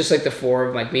so it's just like the four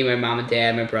of like me, my mom and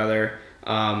dad, my brother.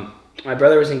 My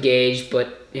brother was engaged,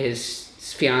 but his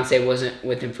fiance wasn't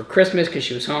with him for Christmas because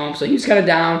she was home, so he was kind of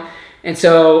down. And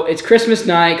so it's Christmas Day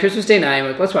night. I'm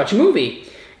like, let's watch a movie.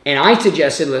 And I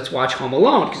suggested let's watch Home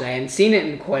Alone because I hadn't seen it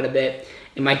in quite a bit.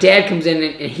 And my dad comes in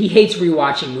and he hates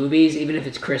rewatching movies, even if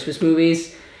it's Christmas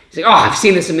movies. He's like, "Oh, I've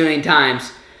seen this a million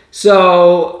times."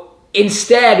 So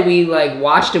instead, we like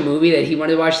watched a movie that he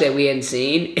wanted to watch that we hadn't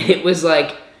seen. It was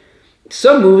like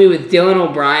some movie with Dylan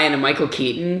O'Brien and Michael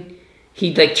Keaton.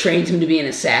 He like trains him to be an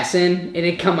assassin. It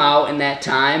had come out in that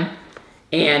time,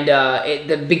 and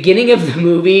the beginning of the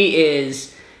movie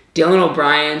is Dylan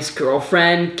O'Brien's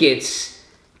girlfriend gets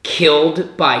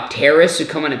killed by terrorists who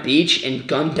come on a beach and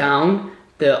gun down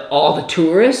all the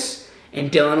tourists,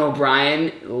 and Dylan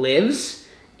O'Brien lives,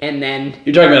 and then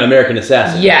You're talking about American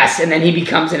Assassin. yes, and then he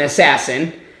becomes an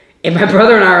assassin. And my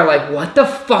brother and I are like, "What the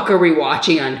fuck are we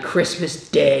watching on Christmas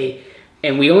Day?"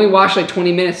 And we only watched like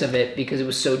 20 minutes of it because it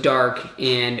was so dark,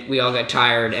 and we all got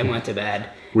tired and went to bed.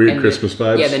 Weird And Christmas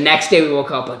vibes. Yeah, the next day we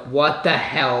woke up like, "What the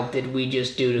hell did we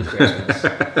just do to Christmas?"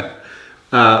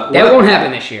 That won't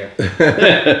happen this year.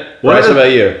 Bryce, how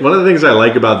about you? One of the things I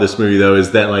like about this movie, though,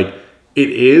 is that like it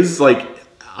is like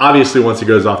obviously once it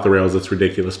goes off the rails, it's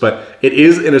ridiculous, but it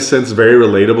is in a sense very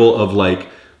relatable. Of like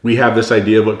we have this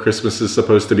idea of what Christmas is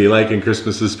supposed to be like, and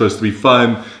Christmas is supposed to be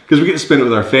fun because we get to spend it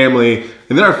with our family,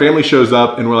 and then our family shows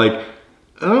up, and we're like,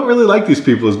 "I don't really like these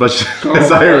people as much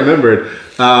as I remembered."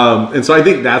 And so I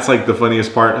think that's like the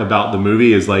funniest part about the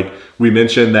movie is like we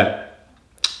mentioned that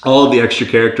all of the extra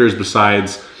characters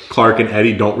besides Clark and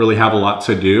Eddie don't really have a lot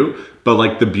to do, but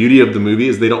like the beauty of the movie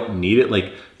is they don't need it.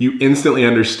 Like you instantly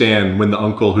understand when the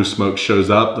uncle who smokes shows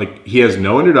up. Like he has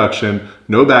no introduction,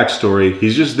 no backstory.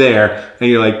 He's just there, and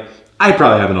you're like, I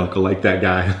probably have an uncle like that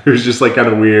guy who's just like kind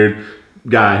of weird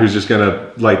guy who's just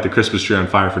gonna light the Christmas tree on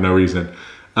fire for no reason.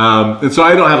 And so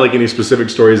I don't have like any specific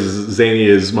stories as zany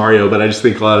as Mario, but I just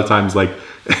think a lot of times like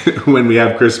when we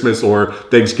have Christmas or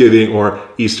Thanksgiving or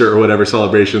Easter or whatever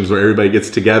celebrations where everybody gets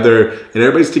together and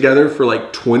everybody's together for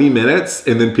like 20 minutes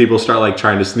and then people start like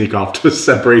trying to sneak off to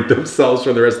separate themselves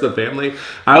from the rest of the family.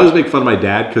 I always make fun of my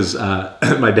dad because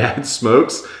my dad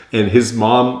smokes and his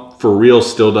mom for real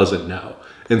still doesn't know.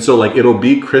 And so like it'll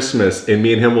be Christmas and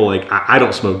me and him will like, I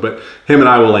don't smoke, but him and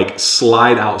I will like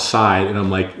slide outside and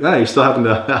I'm like, oh, you still having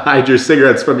to hide your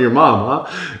cigarettes from your mom,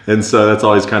 huh? And so that's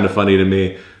always kind of funny to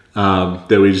me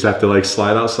that we just have to like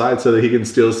slide outside so that he can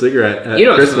steal a cigarette at You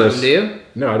don't Christmas. smoke, do you?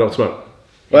 No, I don't smoke.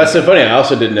 Well, that's so funny. I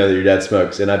also didn't know that your dad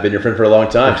smokes, and I've been your friend for a long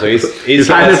time. So He's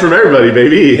hiding it from everybody,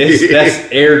 baby.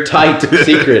 That's airtight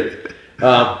secret.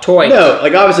 Toy. No,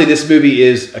 like obviously this movie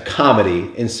is a comedy,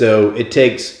 and so it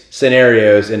takes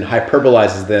scenarios and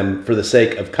hyperbolizes them for the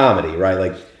sake of comedy, right?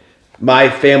 Like my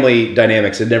family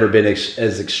dynamics have never been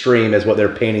as extreme as what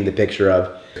they're painting the picture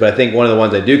of. But I think one of the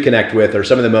ones I do connect with are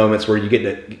some of the moments where you get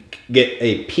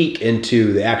a peek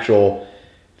into the actual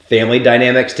family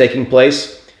dynamics taking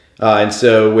place. And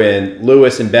so when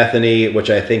Lewis and Bethany, which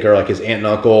I think are like his aunt and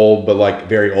uncle, but like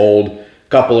very old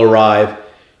couple arrive,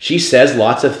 she says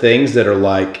lots of things that are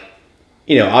like,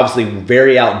 you know, obviously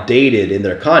very outdated in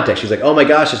their context. She's like, "Oh my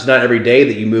gosh, it's not every day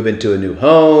that you move into a new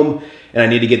home and I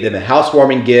need to get them a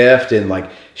housewarming gift." And like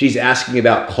she's asking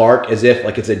about Clark as if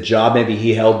like it's a job maybe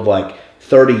he held like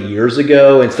 30 years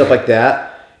ago and stuff like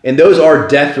that. And those are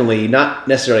definitely not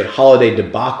necessarily holiday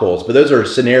debacles, but those are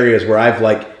scenarios where I've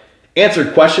like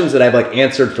answered questions that I've like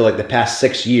answered for like the past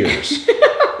 6 years.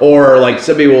 Or like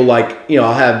somebody will like, you know,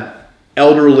 I'll have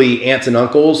elderly aunts and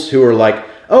uncles who are like,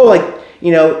 "Oh, like,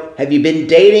 you know, have you been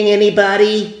dating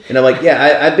anybody?" And I'm like,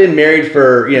 "Yeah, I've been married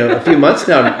for, you know, a few months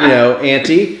now, you know,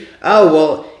 auntie." "Oh,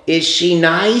 well, is she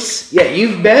nice?" "Yeah,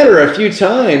 you've met her a few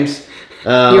times."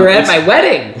 You were at my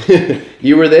wedding.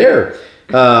 You were there.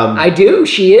 I do.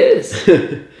 She is.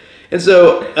 And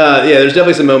so, there's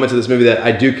definitely some moments of this movie that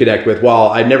I do connect with. While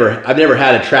I've never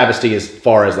had a travesty as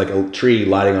far as like a tree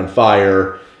lighting on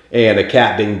fire and a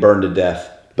cat being burned to death,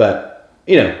 but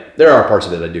there are parts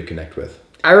of it I do connect with.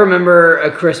 I remember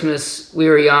a Christmas, we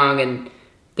were young, and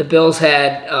the Bills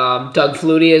had Doug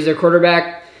Flutie as their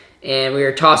quarterback, and we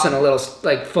were tossing a little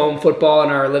like foam football in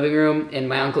our living room, and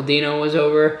my Uncle Dino was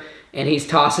over, and he's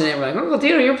tossing it. We're like, Uncle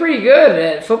Dino, you're pretty good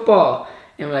at football.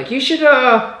 And we're like, you should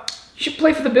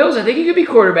play for the Bills. I think you could be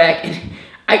quarterback.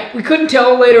 And we couldn't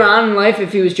tell later on in life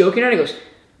if he was joking or not. He goes,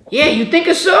 yeah, you think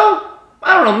so?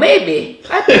 I don't know, maybe.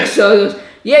 I think so. He goes,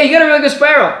 yeah, you got a really good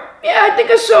spiral. Yeah, I think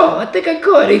so. I think I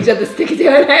could. He's got this thick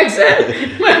Italian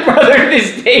accent. My brother to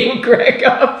this day would crack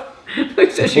up. Like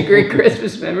such a great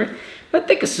Christmas memory. I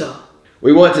think so.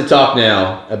 We want to talk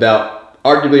now about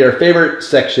arguably our favorite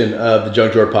section of the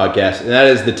Junk Drawer podcast, and that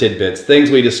is the tidbits.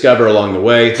 Things we discover along the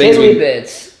way.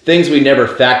 Things we never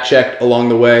fact-checked along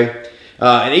the way.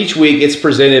 And each week it's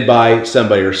presented by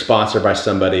somebody or sponsored by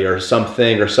somebody or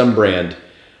something or some brand.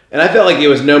 And I felt like it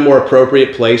was no more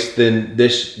appropriate place than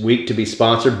this week to be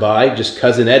sponsored by just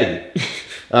Cousin Eddie.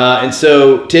 And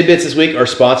so tidbits this week are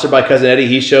sponsored by Cousin Eddie.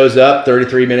 He shows up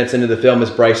 33 minutes into the film, as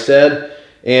Bryce said.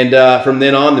 And from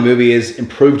then on, the movie is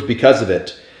improved because of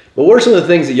it. But what are some of the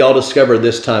things that y'all discovered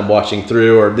this time watching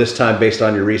through, or this time based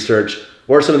on your research?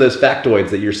 What are some of those factoids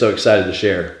that you're so excited to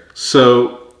share?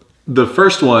 So the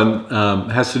first one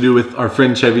has to do with our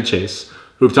friend Chevy Chase,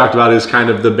 who we've talked about as kind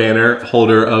of the banner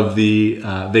holder of the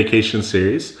Vacation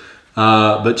series.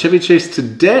 But Chevy Chase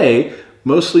today,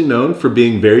 mostly known for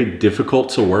being very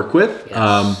difficult to work with.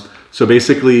 Yes. So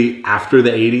basically, after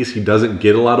the 80s, he doesn't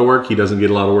get a lot of work. He doesn't get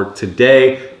a lot of work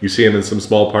today. You see him in some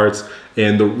small parts.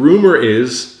 And the rumor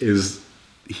is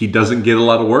he doesn't get a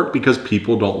lot of work because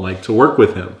people don't like to work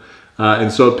with him.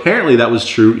 And so apparently that was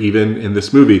true even in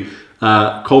this movie.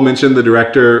 Cole mentioned the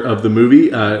director of the movie,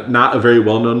 not a very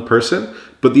well-known person,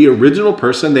 but the original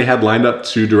person they had lined up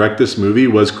to direct this movie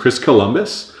was Chris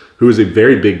Columbus, who is a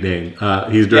very big name.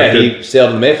 He's directed. He sailed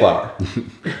in the Mayflower.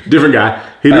 Different guy.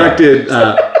 He directed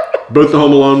both the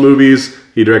Home Alone movies.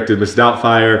 He directed Miss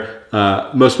Doubtfire.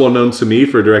 Most well-known to me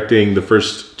for directing the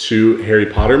first 2 Harry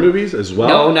Potter movies as well.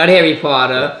 No, not Harry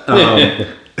Potter.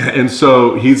 And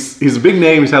so he's a big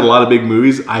name. He's had a lot of big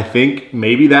movies. I think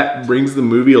maybe that brings the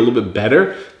movie a little bit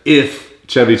better if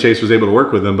Chevy Chase was able to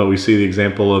work with him. But we see the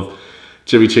example of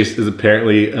Chevy Chase is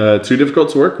apparently too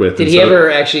difficult to work with. Did he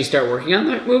ever actually start working on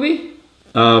that movie?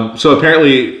 So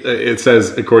apparently it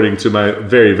says, according to my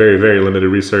very, very, very limited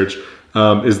research,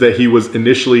 is that he was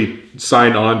initially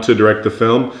signed on to direct the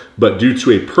film, but due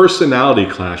to a personality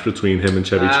clash between him and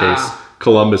Chevy Chase,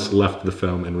 Columbus left the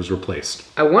film and was replaced.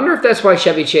 I wonder if that's why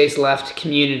Chevy Chase left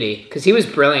Community, because he was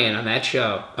brilliant on that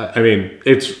show. I mean,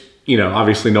 it's,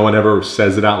 obviously no one ever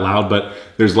says it out loud, but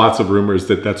there's lots of rumors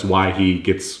that that's why he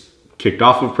gets kicked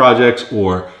off of projects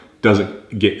or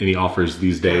doesn't get any offers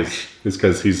these days. It's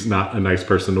because he's not a nice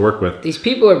person to work with. These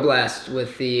people are blessed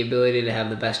with the ability to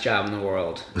have the best job in the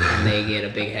world, and they get a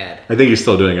big head. I think he's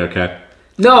still doing okay.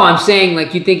 No, I'm saying,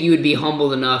 like, you'd think you would be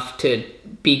humbled enough to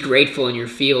be grateful in your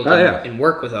field and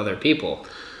work with other people.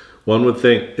 One would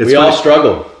think. We all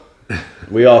struggle.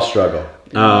 We all struggle.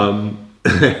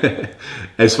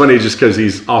 It's funny just because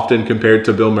he's often compared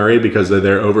to Bill Murray because of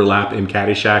their overlap in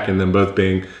Caddyshack and them both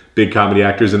being big comedy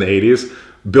actors in the 80s.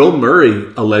 Bill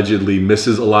Murray allegedly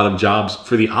misses a lot of jobs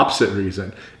for the opposite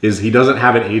reason, is he doesn't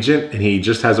have an agent and he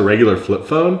just has a regular flip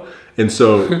phone. And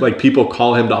so like people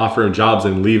call him to offer him jobs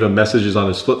and leave him messages on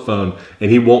his flip phone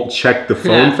and he won't check the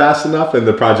phone fast enough and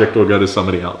the project will go to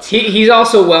somebody else. He's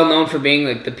also well known for being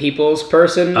like the people's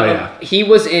person. Oh, yeah. He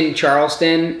was in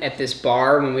Charleston at this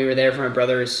bar when we were there for my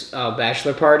brother's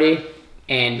bachelor party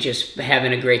and just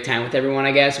having a great time with everyone,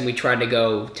 I guess. And we tried to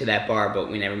go to that bar,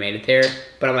 but we never made it there.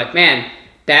 But I'm like, man,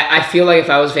 that I feel like if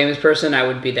I was a famous person, I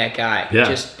would be that guy. Yeah.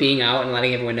 Just being out and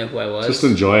letting everyone know who I was. Just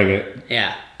enjoying it.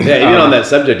 Yeah. Yeah, even on that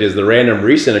subject is the random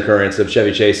recent occurrence of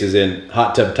Chevy Chase is in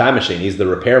Hot Tub Time Machine. He's the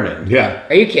repairman. Yeah.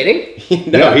 Are you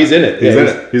kidding? No, he's in it. He's in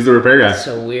it. He's the repair guy. That's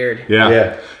so weird.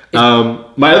 Yeah.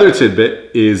 My other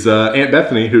tidbit is Aunt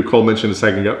Bethany, who Cole mentioned a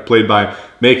second ago, played by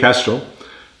Mae Kestrel.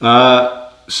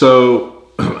 So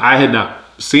I had not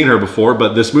seen her before,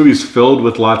 but this movie's filled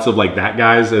with lots of like that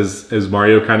guys, as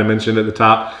Mario kind of mentioned at the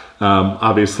top.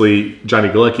 Obviously, Johnny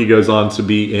Galecki goes on to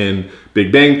be in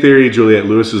Big Bang Theory. Juliette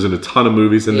Lewis is in a ton of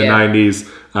movies in the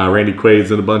 90s. Randy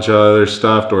Quaid's in a bunch of other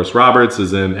stuff. Doris Roberts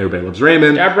is in Everybody Loves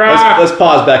Raymond. Let's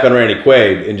pause back on Randy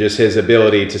Quaid and just his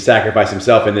ability to sacrifice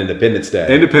himself in Independence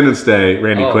Day. Independence Day,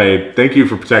 Randy Quaid. Thank you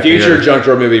for protecting Future her. junk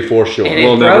drawer movie for sure. And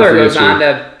his brother goes on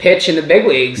to pitch in the big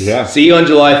leagues. Yeah. See you on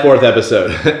July 4th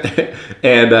episode.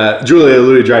 And Julia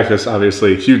Louis-Dreyfus,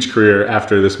 obviously, huge career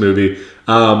after this movie.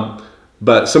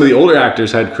 But some of the older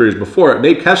actors had careers before it.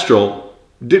 Mae Kestrel,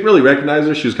 didn't really recognize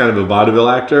her. She was kind of a vaudeville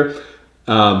actor.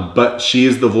 But she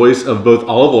is the voice of both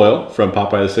Olive Oyl from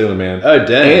Popeye the Sailor Man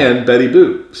and Betty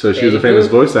Boop. So she was a famous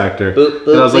voice actor.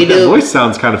 And I was like, that voice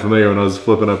sounds kind of familiar when I was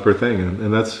flipping up her thing.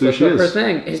 And that's who she is. Her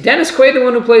thing. Is Dennis Quaid the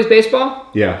one who plays baseball?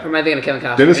 Yeah. Or am I thinking of Kevin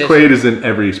Costner? Dennis Quaid is in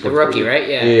every sports movie. movie. Right?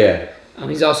 Yeah. Yeah.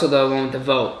 He's also the one with the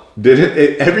vote.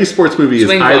 Every sports movie is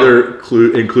either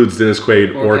includes Dennis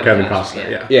Quaid or Kevin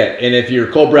Costner. Yeah, and if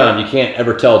you're Cole Brown, you can't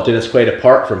ever tell Dennis Quaid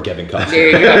apart from Kevin Costner. There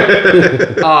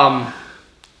you go.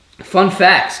 Fun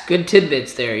facts, good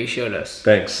tidbits there you showed us.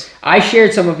 Thanks. I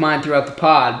shared some of mine throughout the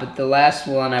pod, but the last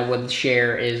one I would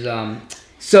share is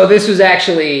so this was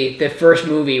actually the first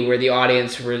movie where the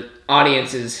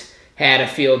audiences had to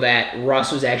feel that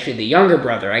Russ was actually the younger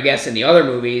brother. I guess in the other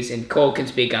movies, and Cole can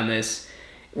speak on this,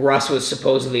 Russ was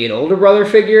supposedly an older brother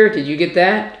figure. Did you get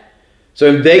that? So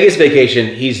in Vegas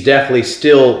Vacation, he's definitely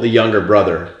still the younger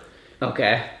brother.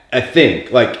 Okay. I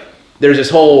think. Like, there's this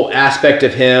whole aspect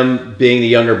of him being the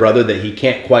younger brother that he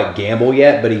can't quite gamble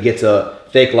yet, but he gets a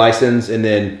fake license and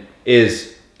then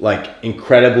is, like,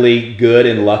 incredibly good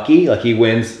and lucky. Like, he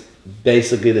wins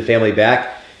basically the family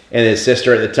back. And his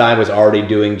sister at the time was already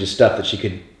doing just stuff that she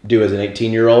could do as an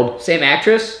 18-year-old. Same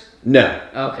actress? No.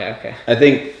 Okay. I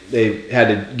think they had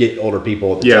to get older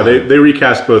people at the time. Yeah, they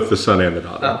recast both the son and the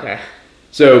daughter. Okay.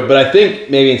 So, but I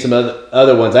think maybe in some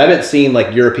other ones, I haven't seen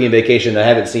like European Vacation. I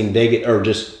haven't seen Vegas or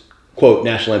just quote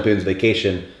National Lampoon's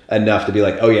Vacation enough to be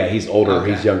like, oh yeah, he's older,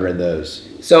 he's younger in those.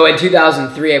 So in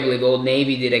 2003, I believe Old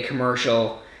Navy did a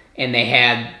commercial, and they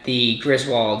had the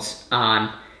Griswolds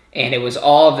on, and it was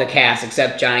all of the cast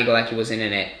except Johnny Galecki wasn't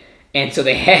in it. And so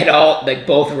they had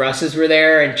both Russes were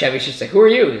there, and Chevy's just like, who are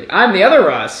you? I'm the other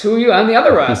Russ. Who are you? I'm the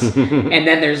other Russ. And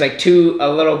then there's like a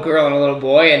little girl and a little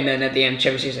boy, and then at the end,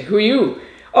 Chevy's just like, who are you?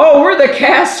 Oh, we're the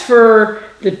cast for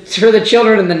the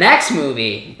children in the next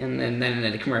movie. And then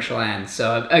the commercial ends.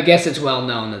 So I guess it's well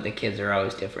known that the kids are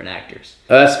always different actors.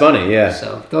 That's funny, yeah.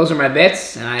 So those are my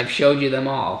bits, and I've showed you them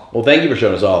all. Well, thank you for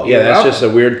showing us all. You're that's welcome. Just a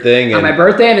weird thing. On my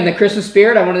birthday and in the Christmas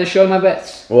spirit, I wanted to show my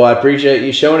bits. Well, I appreciate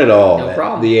you showing it all. No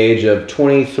problem. At the age of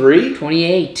 23?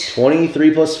 28.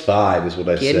 23 plus 5 is what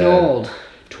I said. Getting old.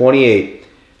 28.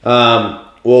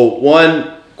 Well,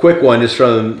 one quick one is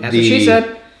from That's what she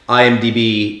said.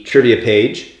 IMDb trivia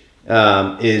page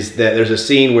is that there's a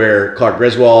scene where Clark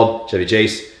Griswold, Chevy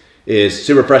Chase, is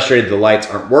super frustrated the lights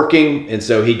aren't working, and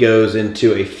so he goes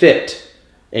into a fit,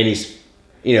 and he's,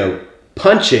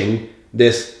 punching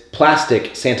this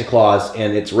plastic Santa Claus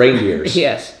and its reindeers.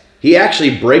 Yes. He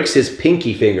actually breaks his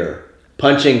pinky finger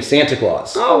punching Santa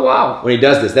Claus. Oh, wow. When he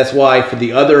does this. That's why for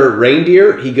the other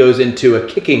reindeer, he goes into a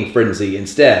kicking frenzy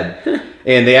instead.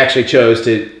 And they actually chose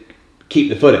to keep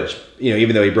the footage,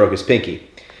 even though he broke his pinky.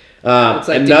 It's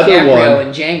like another DiCaprio one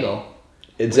in Django.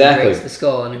 Exactly. He breaks the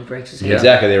skull and he breaks his hand.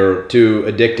 Exactly. They were too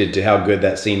addicted to how good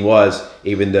that scene was,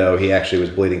 even though he actually was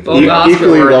bleeding.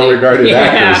 Equally well-regarded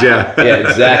actors, yeah. Yeah,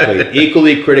 exactly.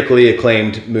 Equally critically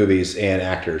acclaimed movies and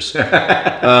actors.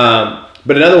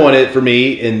 But another one for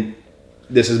me, and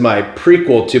this is my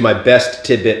prequel to my best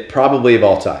tidbit probably of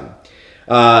all time.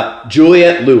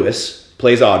 Juliette Lewis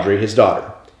plays Audrey, his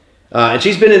daughter. And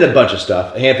she's been in a bunch of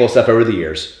stuff, a handful of stuff over the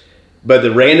years. But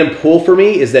the random pull for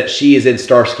me is that she is in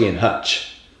Starsky and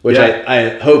Hutch, which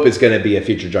I hope is going to be a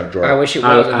future junk drawer. I wish it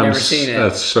was. I've never seen it.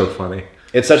 That's so funny.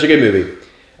 It's such a good movie.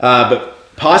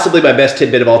 But possibly my best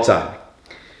tidbit of all time.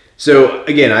 So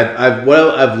again,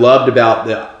 what I've loved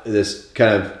about this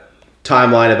kind of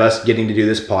timeline of us getting to do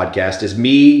this podcast is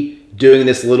me doing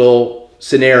this little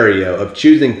scenario of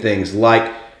choosing things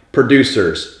like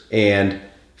producers and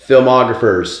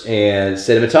filmographers and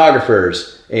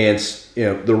cinematographers and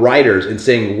the writers and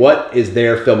saying what is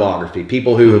their filmography,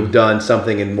 people who have done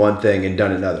something in one thing and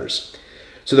done in others.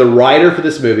 So the writer for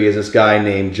this movie is this guy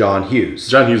named John Hughes.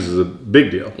 John Hughes is a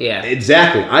big deal. Yeah.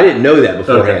 Exactly. I didn't know that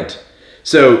beforehand. Okay.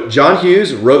 So John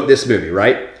Hughes wrote this movie,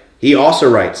 right? He also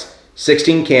writes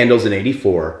 16 Candles in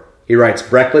 84. He writes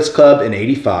Breakfast Club in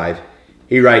 85.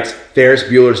 He writes Ferris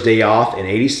Bueller's Day Off in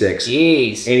 86.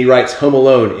 Jeez. And he writes Home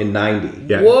Alone in 90.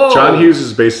 Yeah. Whoa. John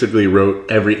Hughes basically wrote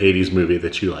every 80s movie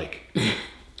that you like.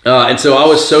 And so I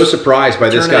was so surprised by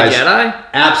this Return of guy's the Jedi?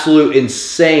 absolute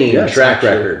insane track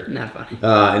record. Not funny.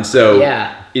 And so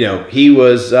he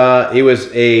was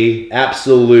a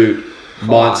absolute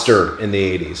monster in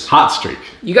the 80s. Hot streak.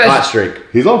 You guys, Hot streak.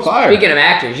 He's on fire. Speaking of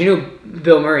actors, you know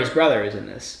Bill Murray's brother is in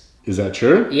this. Is that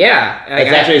true? Yeah. That's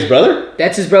actually his brother?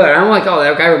 That's his brother. I'm like, oh,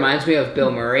 that guy reminds me of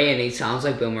Bill Murray, and he sounds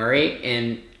like Bill Murray.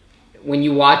 And when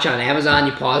you watch on Amazon,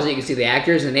 you pause it, you can see the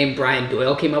actors. The name Brian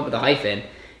Doyle came up with a hyphen,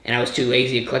 and I was too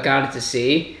lazy to click on it to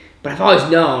see. But I've always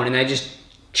known, and I just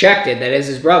checked it, that is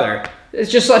his brother. It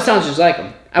sounds just like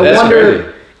him. I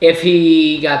wonder if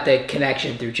he got the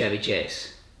connection through Chevy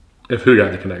Chase. If who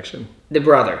got the connection? The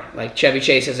brother. Like, Chevy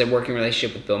Chase has a working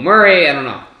relationship with Bill Murray. I don't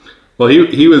know. Well,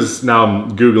 he was, now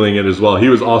I'm Googling it as well. He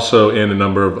was also in a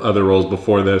number of other roles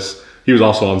before this. He was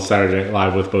also on Saturday Night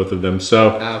Live with both of them.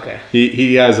 So okay.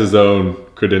 He has his own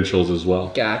credentials as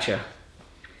well. Gotcha.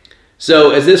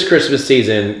 So as this Christmas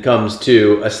season comes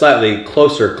to a slightly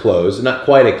closer close, not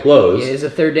quite a close. It is the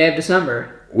third day of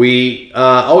December. We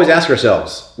always ask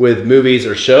ourselves, with movies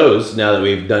or shows, now that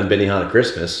we've done Benihana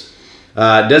Christmas,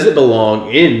 does it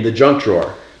belong in the junk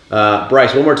drawer?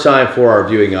 Bryce, one more time for our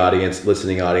viewing audience,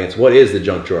 listening audience, what is the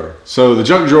junk drawer? So the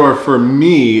junk drawer for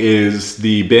me is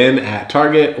the bin at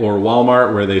Target or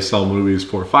Walmart where they sell movies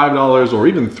for $5 or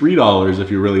even $3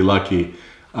 if you're really lucky.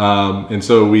 And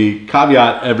so we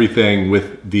caveat everything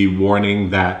with the warning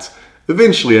that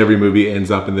eventually every movie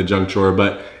ends up in the junk drawer,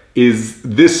 but is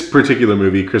this particular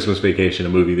movie, Christmas Vacation, a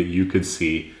movie that you could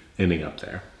see ending up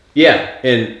there? Yeah,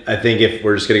 and I think if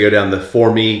we're just going to go down the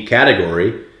for me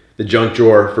category, the junk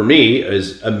drawer for me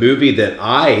is a movie that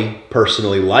I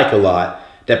personally like a lot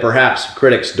that perhaps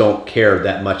critics don't care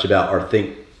that much about or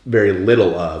think very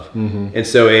little of. Mm-hmm. And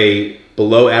so a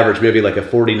below average movie like a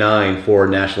 49 for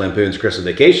National Lampoon's Christmas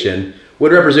Vacation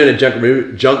would represent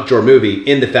a junk drawer movie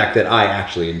in the fact that I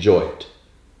actually enjoy it.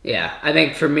 Yeah, I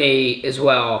think for me as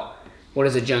well, what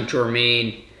does a junk drawer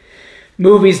mean?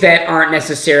 Movies that aren't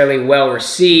necessarily well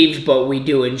received, but we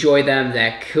do enjoy them,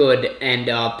 that could end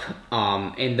up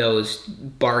in those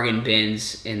bargain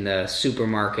bins in the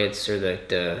supermarkets or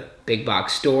the big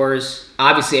box stores.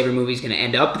 Obviously, every movie's going to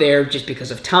end up there just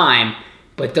because of time,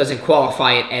 but doesn't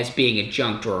qualify it as being a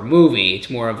junk drawer movie.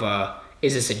 It's more of a,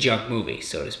 is this a junk movie,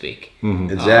 so to speak?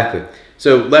 Mm-hmm. Exactly.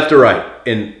 So left or right,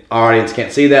 and our audience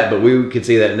can't see that, but we can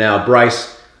see that now.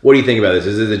 Bryce, what do you think about this?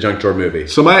 Is this a junk drawer movie?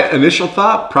 So my initial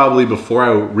thought, probably before I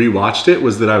rewatched it,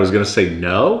 was that I was going to say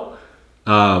no.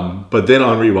 But then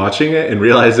on rewatching it and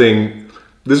realizing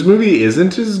this movie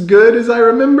isn't as good as I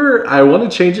remember, I want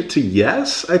to change it to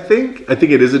yes, I think. I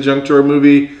think it is a junk drawer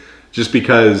movie just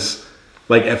because,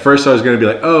 like, at first I was going to be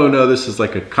like, oh, no, this is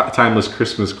like a timeless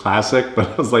Christmas classic. But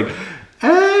I was like,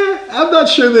 I'm not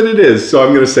sure that it is. So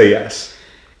I'm going to say yes.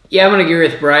 Yeah, I'm going to agree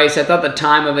with Bryce. I thought the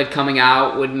time of it coming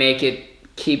out would make it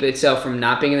keep itself from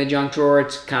not being in the junk drawer.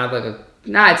 It's kind of like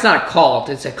it's not a cult,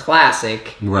 it's a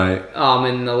classic. Right.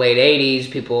 In the late 80s,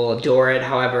 people adore it.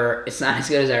 However, it's not as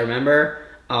good as I remember.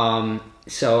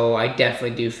 So I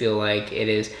definitely do feel like it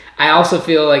is. I also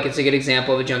feel like it's a good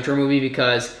example of a junk drawer movie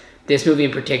because this movie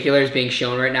in particular is being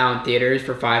shown right now in theaters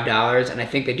for $5, and I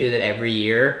think they do that every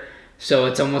year. So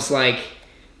it's almost like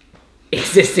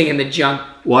existing in the junk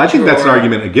Well, I think drawer. that's an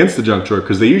argument against the junk drawer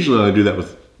because they usually only do that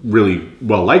with really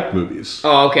well-liked movies.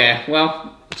 Oh, okay.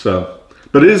 Well, so,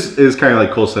 but it is kind of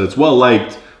like Cole said, it's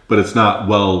well-liked, but it's not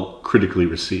well critically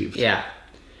received. yeah.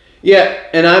 Yeah,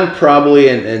 and I'm probably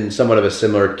in somewhat of a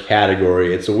similar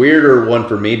category. It's a weirder one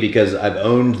for me because I've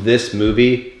owned this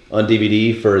movie on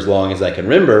DVD for as long as I can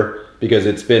remember because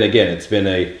it's been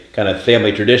a kind of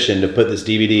family tradition to put this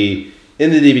DVD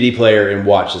in the DVD player and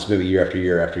watch this movie year after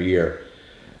year after year.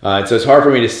 And so it's hard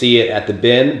for me to see it at the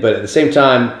bin, but at the same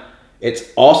time,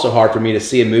 it's also hard for me to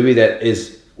see a movie that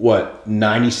is,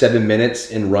 97 minutes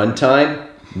in runtime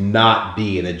not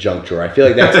be in a junk drawer. I feel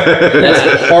like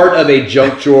that's part of a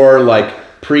junk drawer, like,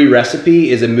 pre-recipe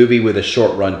is a movie with a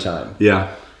short runtime.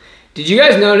 Yeah. Did you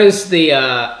guys notice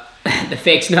the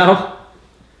fake snow?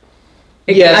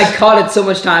 Yes. I caught it so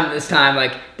much time this time.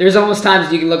 Like, there's almost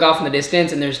times you can look off in the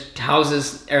distance and there's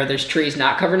houses or there's trees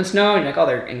not covered in snow, and you're like, oh,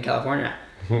 they're in California.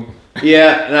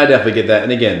 Yeah, and I definitely get that.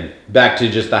 And again, back to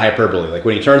just the hyperbole. Like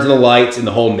when he turns on the lights and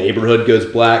the whole neighborhood goes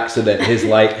black so that his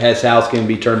house can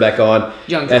be turned back on.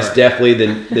 That's definitely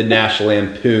the National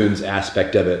Lampoon's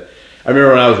aspect of it. I remember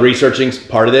when I was researching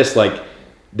part of this, like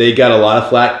they got a lot of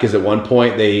flack because at one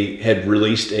point they had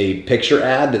released a picture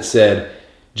ad that said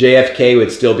JFK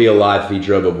would still be alive if he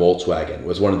drove a Volkswagen.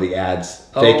 Was one of the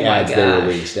fake ads they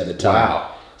released at the time.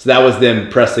 Wow. So that was them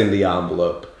pressing the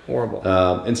envelope. Horrible.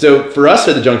 And so for us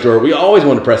at the junk drawer, we always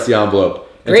want to press the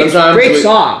envelope. And great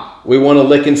song. We want to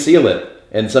lick and seal it.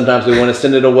 And sometimes we want to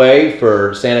send it away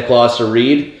for Santa Claus to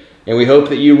read. And we hope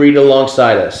that you read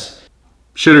alongside us.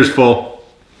 Shitter's full.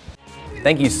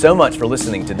 Thank you so much for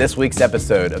listening to this week's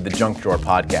episode of the Junk Drawer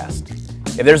Podcast.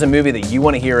 If there's a movie that you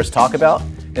want to hear us talk about,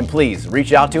 then please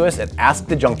reach out to us at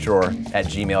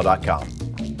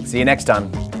askthejunkdrawer@gmail.com. See you next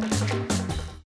time.